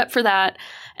picked it up for that,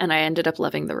 and I ended up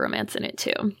loving the romance in it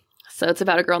too. So it's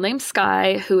about a girl named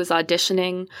Sky who is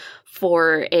auditioning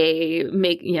for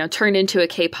turn into a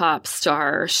K-pop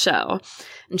star show.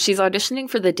 And she's auditioning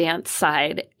for the dance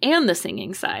side and the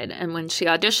singing side. And when she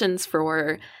auditions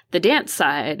for the dance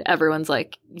side, everyone's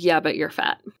like, yeah, but you're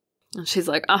fat. And she's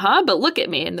like, but look at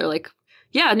me. And they're like,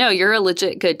 yeah, no, you're a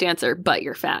legit good dancer, but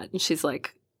you're fat. And she's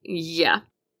like, yeah.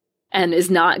 And is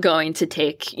not going to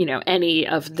take, you know, any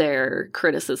of their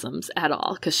criticisms at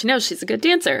all, because she knows she's a good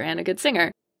dancer and a good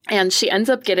singer. And she ends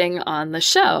up getting on the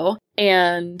show,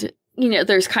 and, you know,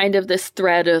 there's kind of this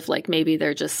thread of like, maybe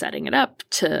they're just setting it up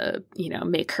to, you know,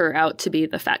 make her out to be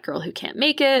the fat girl who can't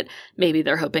make it. Maybe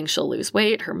they're hoping she'll lose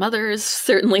weight. Her mother is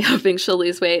certainly hoping she'll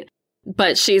lose weight.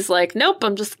 But she's like, nope,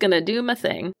 I'm just going to do my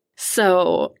thing.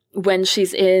 So when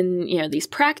she's in, you know, these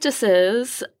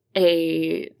practices,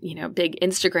 a, you know, big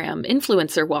Instagram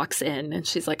influencer walks in, and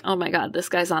she's like, oh my God, this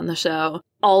guy's on the show.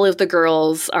 All of the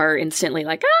girls are instantly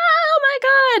like, oh my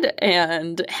God.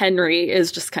 And Henry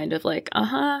is just kind of like,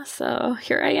 so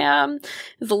here I am.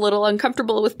 Is a little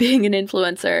uncomfortable with being an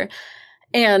influencer.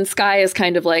 And Sky is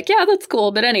kind of like, yeah, that's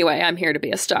cool. But anyway, I'm here to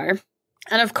be a star.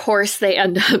 And of course, they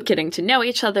end up getting to know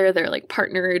each other. They're like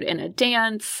partnered in a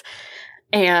dance.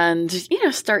 And, you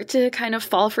know, start to kind of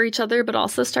fall for each other, but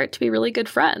also start to be really good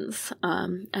friends. I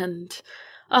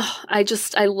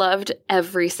loved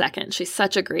every second. She's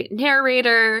such a great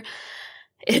narrator.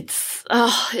 It's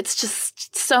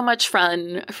just so much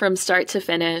fun from start to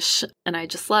finish. And I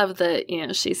just love that, you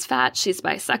know, she's fat, she's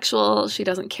bisexual, she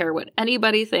doesn't care what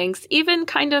anybody thinks, even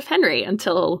kind of Henry,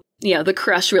 until, you know, the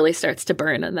crush really starts to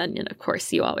burn. And then, you know, of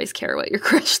course, you always care what your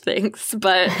crush thinks,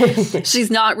 but she's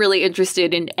not really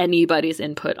interested in anybody's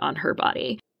input on her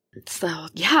body. So,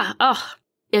 yeah.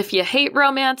 If you hate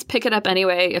romance, pick it up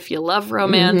anyway. If you love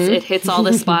romance, it hits all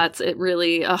the spots. It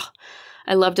really,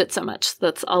 I loved it so much.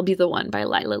 That's I'll Be the One by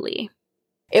Lila Lee.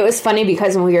 It was funny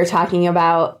because when we were talking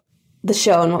about the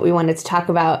show and what we wanted to talk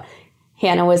about,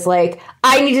 Hannah was like,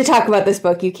 I need to talk about this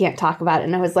book. You can't talk about it.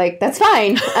 And I was like, that's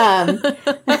fine.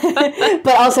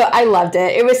 But also, I loved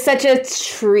it. It was such a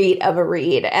treat of a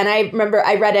read. And I remember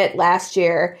I read it last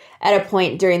year at a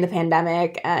point during the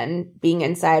pandemic and being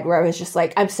inside where I was just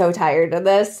like, I'm so tired of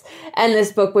this. And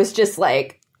this book was just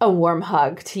like a warm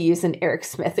hug, to use an Eric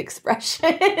Smith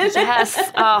expression. Yes.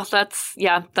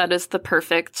 That is the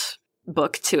perfect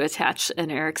book to attach an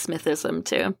Eric Smithism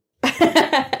to.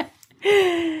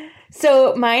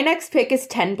 So my next pick is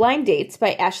 10 Blind Dates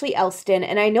by Ashley Elston.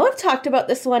 And I know I've talked about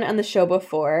this one on the show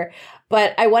before,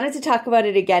 But I wanted to talk about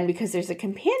it again because there's a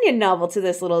companion novel to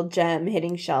this little gem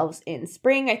hitting shelves in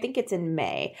spring. I think it's in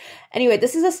May. Anyway,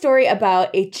 this is a story about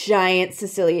a giant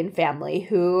Sicilian family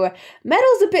who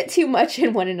meddles a bit too much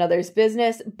in one another's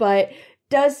business, but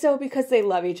does so because they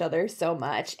love each other so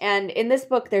much. And in this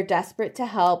book, they're desperate to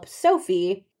help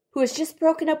Sophie, who has just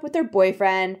broken up with her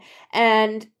boyfriend,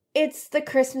 and it's the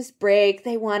Christmas break.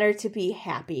 They want her to be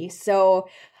happy. So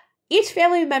each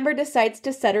family member decides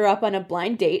to set her up on a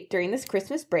blind date during this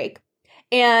Christmas break.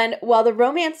 And while the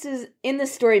romance in the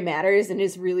story matters and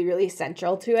is really, really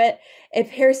central to it, it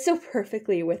pairs so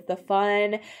perfectly with the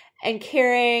fun and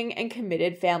caring and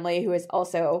committed family who is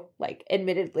also, like,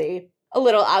 admittedly a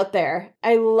little out there.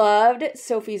 I loved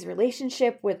Sophie's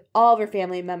relationship with all of her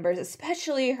family members,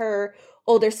 especially her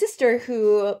older sister,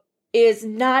 who is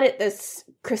not at this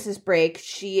Christmas break.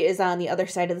 She is on the other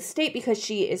side of the state because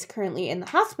she is currently in the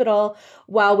hospital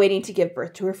while waiting to give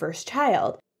birth to her first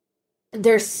child.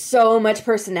 There's so much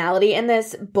personality in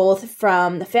this, both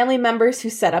from the family members who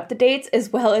set up the dates as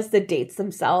well as the dates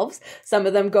themselves. Some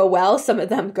of them go well, some of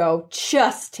them go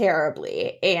just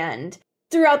terribly. And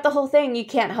throughout the whole thing, you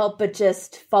can't help but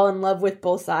just fall in love with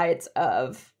both sides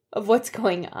of what's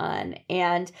going on.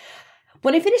 And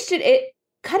when I finished it, it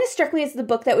kind of struck me as the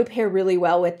book that would pair really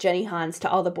well with Jenny Han's To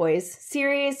All the Boys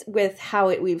series, with how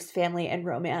it weaves family and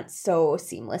romance so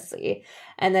seamlessly.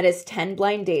 And that is 10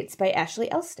 Blind Dates by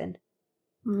Ashley Elston.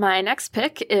 My next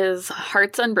pick is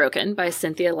Hearts Unbroken by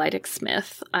Cynthia Leidig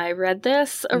Smith. I read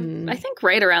this, I think,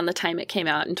 right around the time it came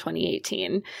out in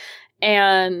 2018.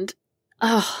 And,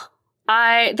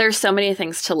 there's so many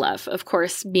things to love. Of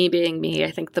course, me being me, I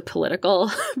think the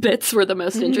political bits were the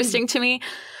most interesting to me.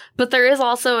 But there is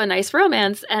also a nice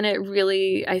romance, and it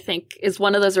really, I think, is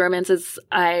one of those romances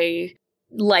I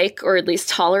like, or at least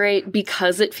tolerate,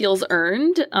 because it feels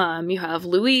earned. You have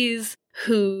Louise,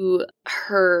 who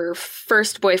her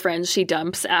first boyfriend she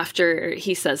dumps after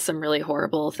he says some really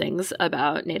horrible things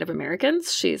about Native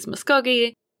Americans. She's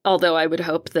Muskogee. Although I would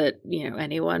hope that,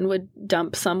 anyone would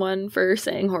dump someone for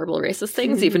saying horrible racist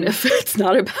things, even if it's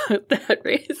not about that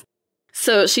race.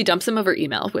 So she dumps him over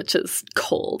email, which is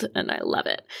cold, and I love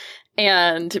it.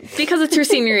 And because it's her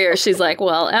senior year, she's like,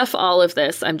 well, F all of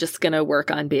this. I'm just going to work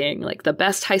on being, like, the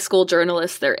best high school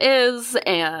journalist there is,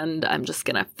 and I'm just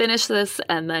going to finish this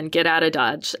and then get out of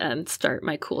Dodge and start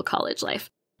my cool college life.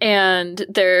 And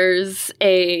there's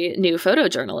a new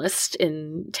photojournalist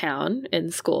in town,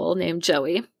 in school, named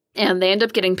Joey, and they end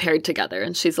up getting paired together,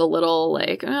 and she's a little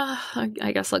like,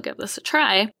 I guess I'll give this a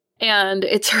try. And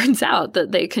it turns out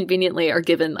that they conveniently are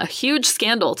given a huge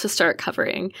scandal to start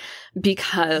covering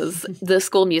because the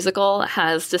school musical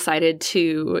has decided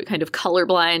to kind of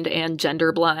colorblind and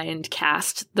genderblind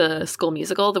cast the school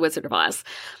musical, The Wizard of Oz.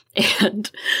 And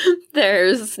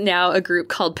there's now a group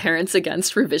called Parents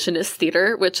Against Revisionist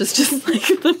Theater, which is just like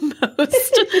the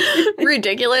most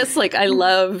ridiculous. Like, I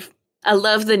love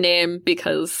the name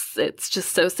because it's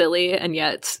just so silly and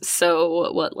yet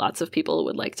so what lots of people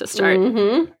would like to start.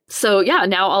 Mm-hmm. So yeah,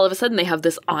 now all of a sudden they have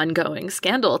this ongoing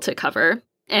scandal to cover.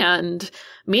 And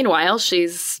meanwhile,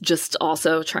 she's just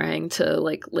also trying to,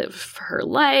 like, live her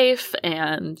life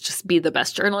and just be the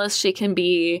best journalist she can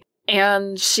be.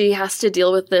 And she has to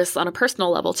deal with this on a personal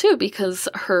level too, because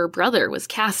her brother was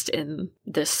cast in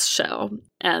this show.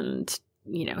 And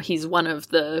he's one of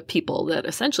the people that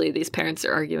essentially these parents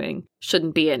are arguing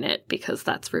shouldn't be in it because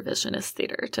that's revisionist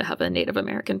theater to have a Native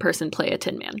American person play a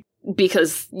Tin Man.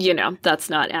 Because, that's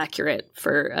not accurate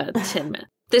for a Tin Man.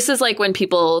 This is like when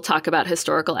people talk about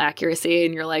historical accuracy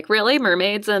and you're like, really?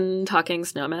 Mermaids and talking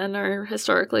snowmen are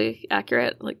historically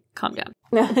accurate? Like, calm down.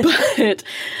 But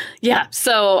yeah,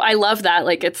 so I love that.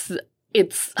 Like,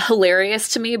 it's hilarious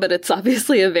to me, but it's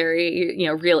obviously a very,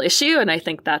 real issue. And I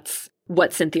think that's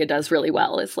what Cynthia does really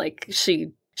well, is like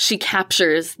she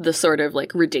captures the sort of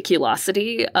like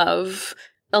ridiculosity of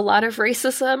a lot of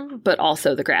racism, but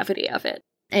also the gravity of it.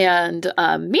 And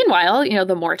meanwhile,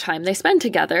 the more time they spend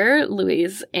together,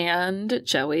 Louise and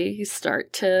Joey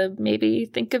start to maybe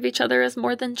think of each other as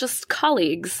more than just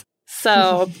colleagues.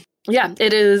 So yeah,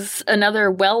 it is another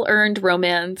well-earned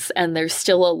romance, and there's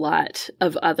still a lot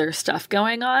of other stuff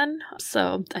going on.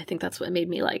 So I think that's what made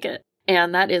me like it.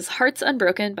 And that is Hearts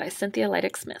Unbroken by Cynthia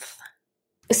Leidig Smith.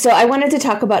 So I wanted to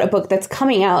talk about a book that's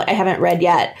coming out. I haven't read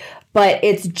yet, but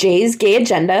it's Jay's Gay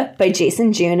Agenda by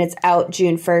Jason June. It's out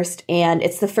June 1st, and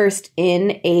it's the first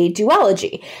in a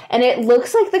duology. And it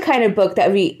looks like the kind of book that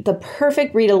would be the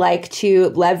perfect read-alike to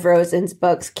Lev Rosen's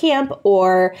books Camp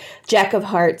or Jack of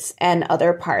Hearts and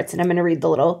Other Parts. And I'm going to read the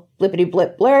little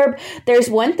blippity-blip blurb. There's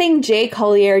one thing Jay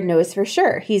Collier knows for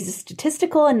sure. He's a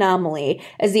statistical anomaly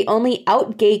as the only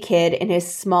out gay kid in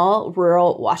his small,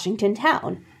 rural Washington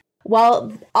town.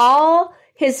 While all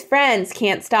his friends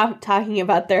can't stop talking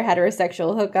about their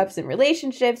heterosexual hookups and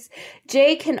relationships,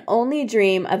 Jay can only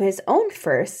dream of his own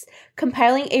firsts,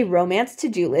 compiling a romance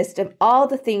to-do list of all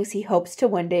the things he hopes to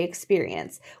one day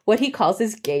experience, what he calls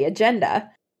his gay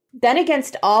agenda. Then,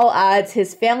 against all odds,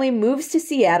 his family moves to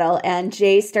Seattle, and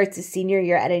Jay starts his senior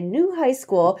year at a new high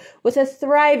school with a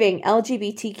thriving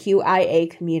LGBTQIA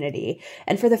community.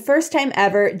 And for the first time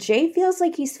ever, Jay feels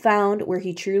like he's found where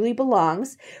he truly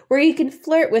belongs, where he can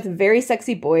flirt with very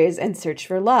sexy boys and search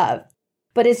for love.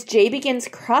 But as Jay begins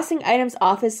crossing items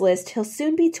off his list, he'll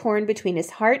soon be torn between his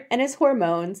heart and his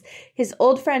hormones, his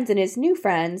old friends and his new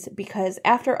friends, because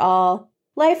after all,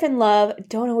 life and love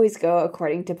don't always go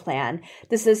according to plan.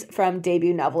 This is from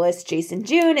debut novelist Jason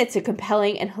June. It's a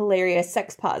compelling and hilarious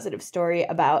sex-positive story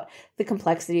about the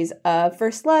complexities of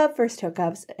first love, first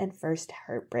hookups, and first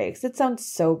heartbreaks. It sounds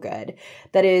so good.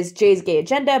 That is Jay's Gay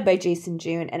Agenda by Jason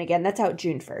June. And again, that's out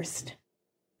June 1st.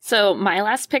 So my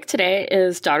last pick today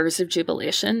is Daughters of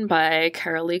Jubilation by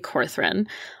Carolee Corthran.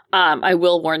 I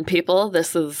will warn people,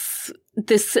 this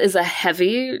is a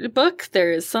heavy book.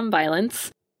 There is some violence.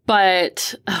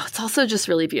 But it's also just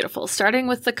really beautiful. Starting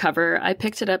with the cover, I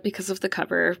picked it up because of the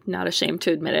cover. Not ashamed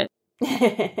to admit it.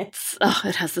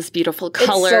 It has this beautiful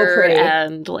color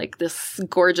and like this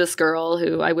gorgeous girl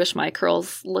who I wish my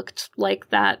curls looked like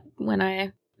that when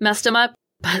I messed them up,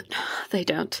 but they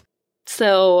don't.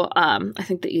 So I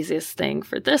think the easiest thing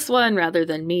for this one, rather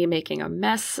than me making a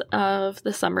mess of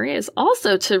the summary, is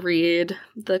also to read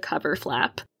the cover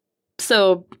flap.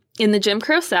 So in the Jim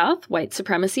Crow South, white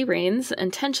supremacy reigns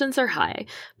and tensions are high,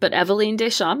 but Eveline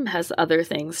Deschamps has other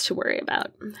things to worry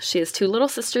about. She has 2 little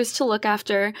sisters to look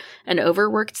after, an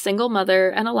overworked single mother,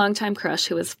 and a longtime crush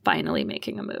who is finally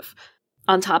making a move.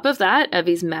 On top of that,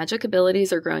 Evie's magic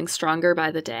abilities are growing stronger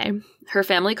by the day. Her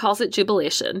family calls it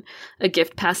jubilation, a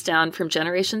gift passed down from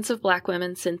generations of Black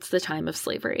women since the time of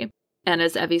slavery. And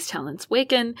as Evie's talents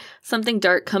waken, something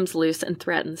dark comes loose and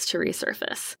threatens to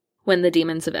resurface. When the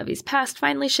demons of Evie's past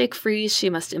finally shake free, she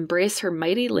must embrace her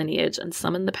mighty lineage and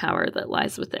summon the power that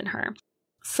lies within her.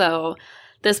 So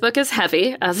this book is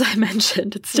heavy, as I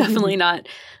mentioned. It's definitely not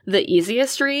the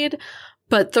easiest read,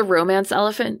 but the romance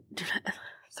elephant...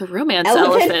 The romance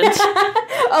elephant.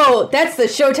 Oh, that's the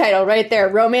show title right there.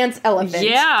 Romance elephant.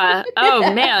 Yeah.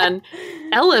 Oh, man.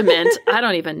 Element. I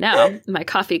don't even know. My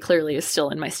coffee clearly is still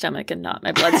in my stomach and not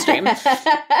my bloodstream.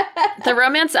 The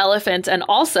romance elephant and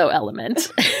also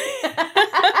element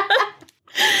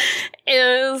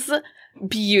is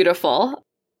beautiful.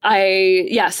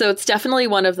 So it's definitely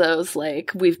one of those,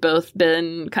 like, we've both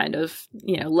been kind of,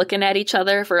 looking at each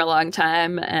other for a long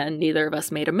time and neither of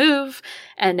us made a move.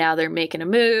 And now they're making a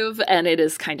move and it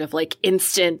is kind of like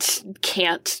instant,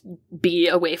 can't be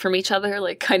away from each other.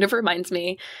 Like, kind of reminds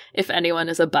me, if anyone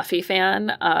is a Buffy fan,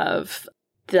 of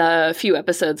the few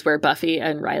episodes where Buffy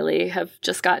and Riley have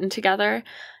just gotten together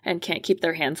and can't keep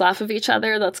their hands off of each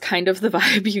other. That's kind of the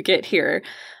vibe you get here.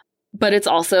 But it's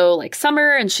also like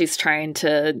summer and she's trying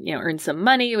to, earn some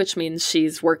money, which means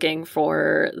she's working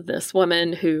for this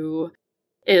woman who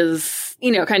is,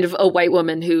 kind of a white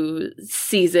woman who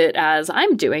sees it as,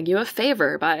 I'm doing you a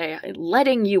favor by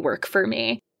letting you work for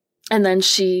me. And then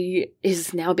she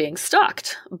is now being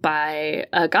stalked by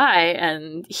a guy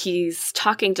and he's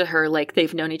talking to her like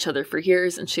they've known each other for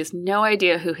years and she has no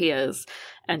idea who he is.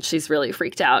 And she's really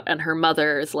freaked out. And her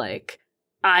mother is like,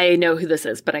 I know who this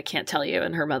is, but I can't tell you.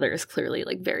 And her mother is clearly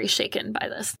like very shaken by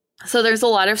this. So there's a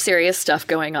lot of serious stuff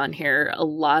going on here, a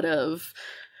lot of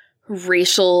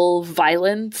racial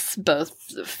violence, both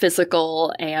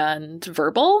physical and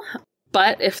verbal.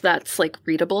 But if that's like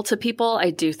readable to people,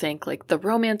 I do think like the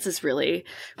romance is really,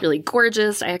 really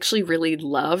gorgeous. I actually really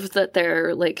love that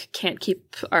they're like can't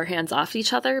keep our hands off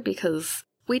each other because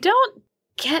we don't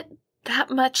get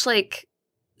that much like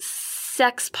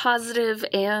sex positive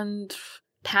and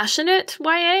passionate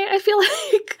YA, I feel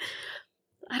like.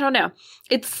 I don't know.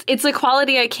 It's a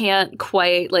quality I can't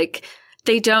quite like.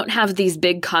 They don't have these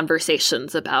big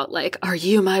conversations about like, are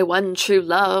you my one true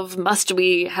love? Must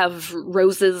we have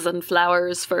roses and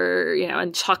flowers for,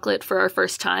 and chocolate for our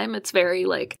first time? It's very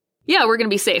like, yeah, we're going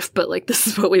to be safe, but like this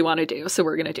is what we want to do, so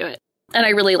we're going to do it. And I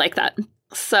really like that.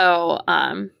 So,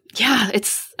 Yeah,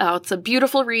 it's a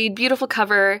beautiful read, beautiful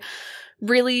cover,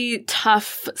 really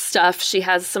tough stuff. She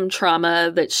has some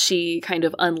trauma that she kind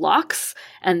of unlocks,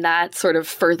 and that sort of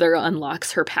further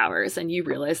unlocks her powers. And you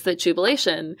realize that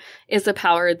jubilation is a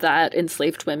power that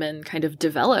enslaved women kind of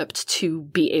developed to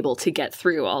be able to get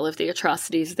through all of the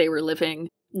atrocities they were living,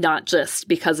 not just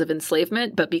because of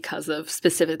enslavement, but because of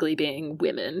specifically being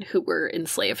women who were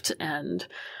enslaved and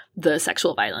the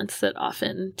sexual violence that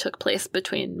often took place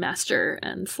between master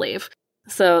and slave.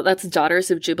 So that's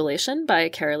Daughters of Jubilation by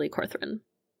Carolee Corcoran.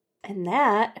 And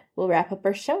that will wrap up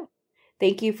our show.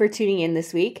 Thank you for tuning in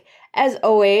this week. As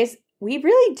always, we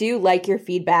really do like your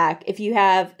feedback. If you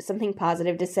have something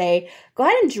positive to say, go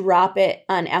ahead and drop it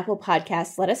on Apple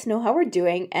Podcasts. Let us know how we're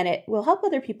doing, and it will help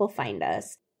other people find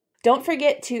us. Don't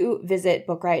forget to visit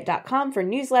bookriot.com for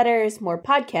newsletters, more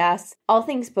podcasts, all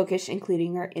things bookish,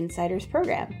 including our Insiders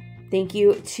program. Thank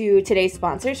you to today's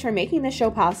sponsors for making the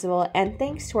show possible, and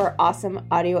thanks to our awesome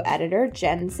audio editor,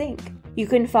 Jen Zink. You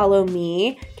can follow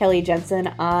me, Kelly Jensen,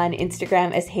 on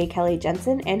Instagram as Hey Kelly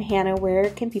Jensen, and Hannah, where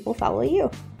can people follow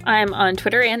you? I'm on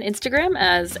Twitter and Instagram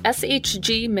as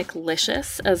SHG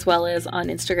McLicious, as well as on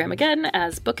Instagram again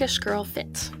as Bookish Girl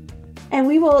Fit. And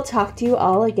we will talk to you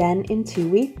all again in 2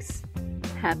 weeks.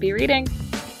 Happy reading!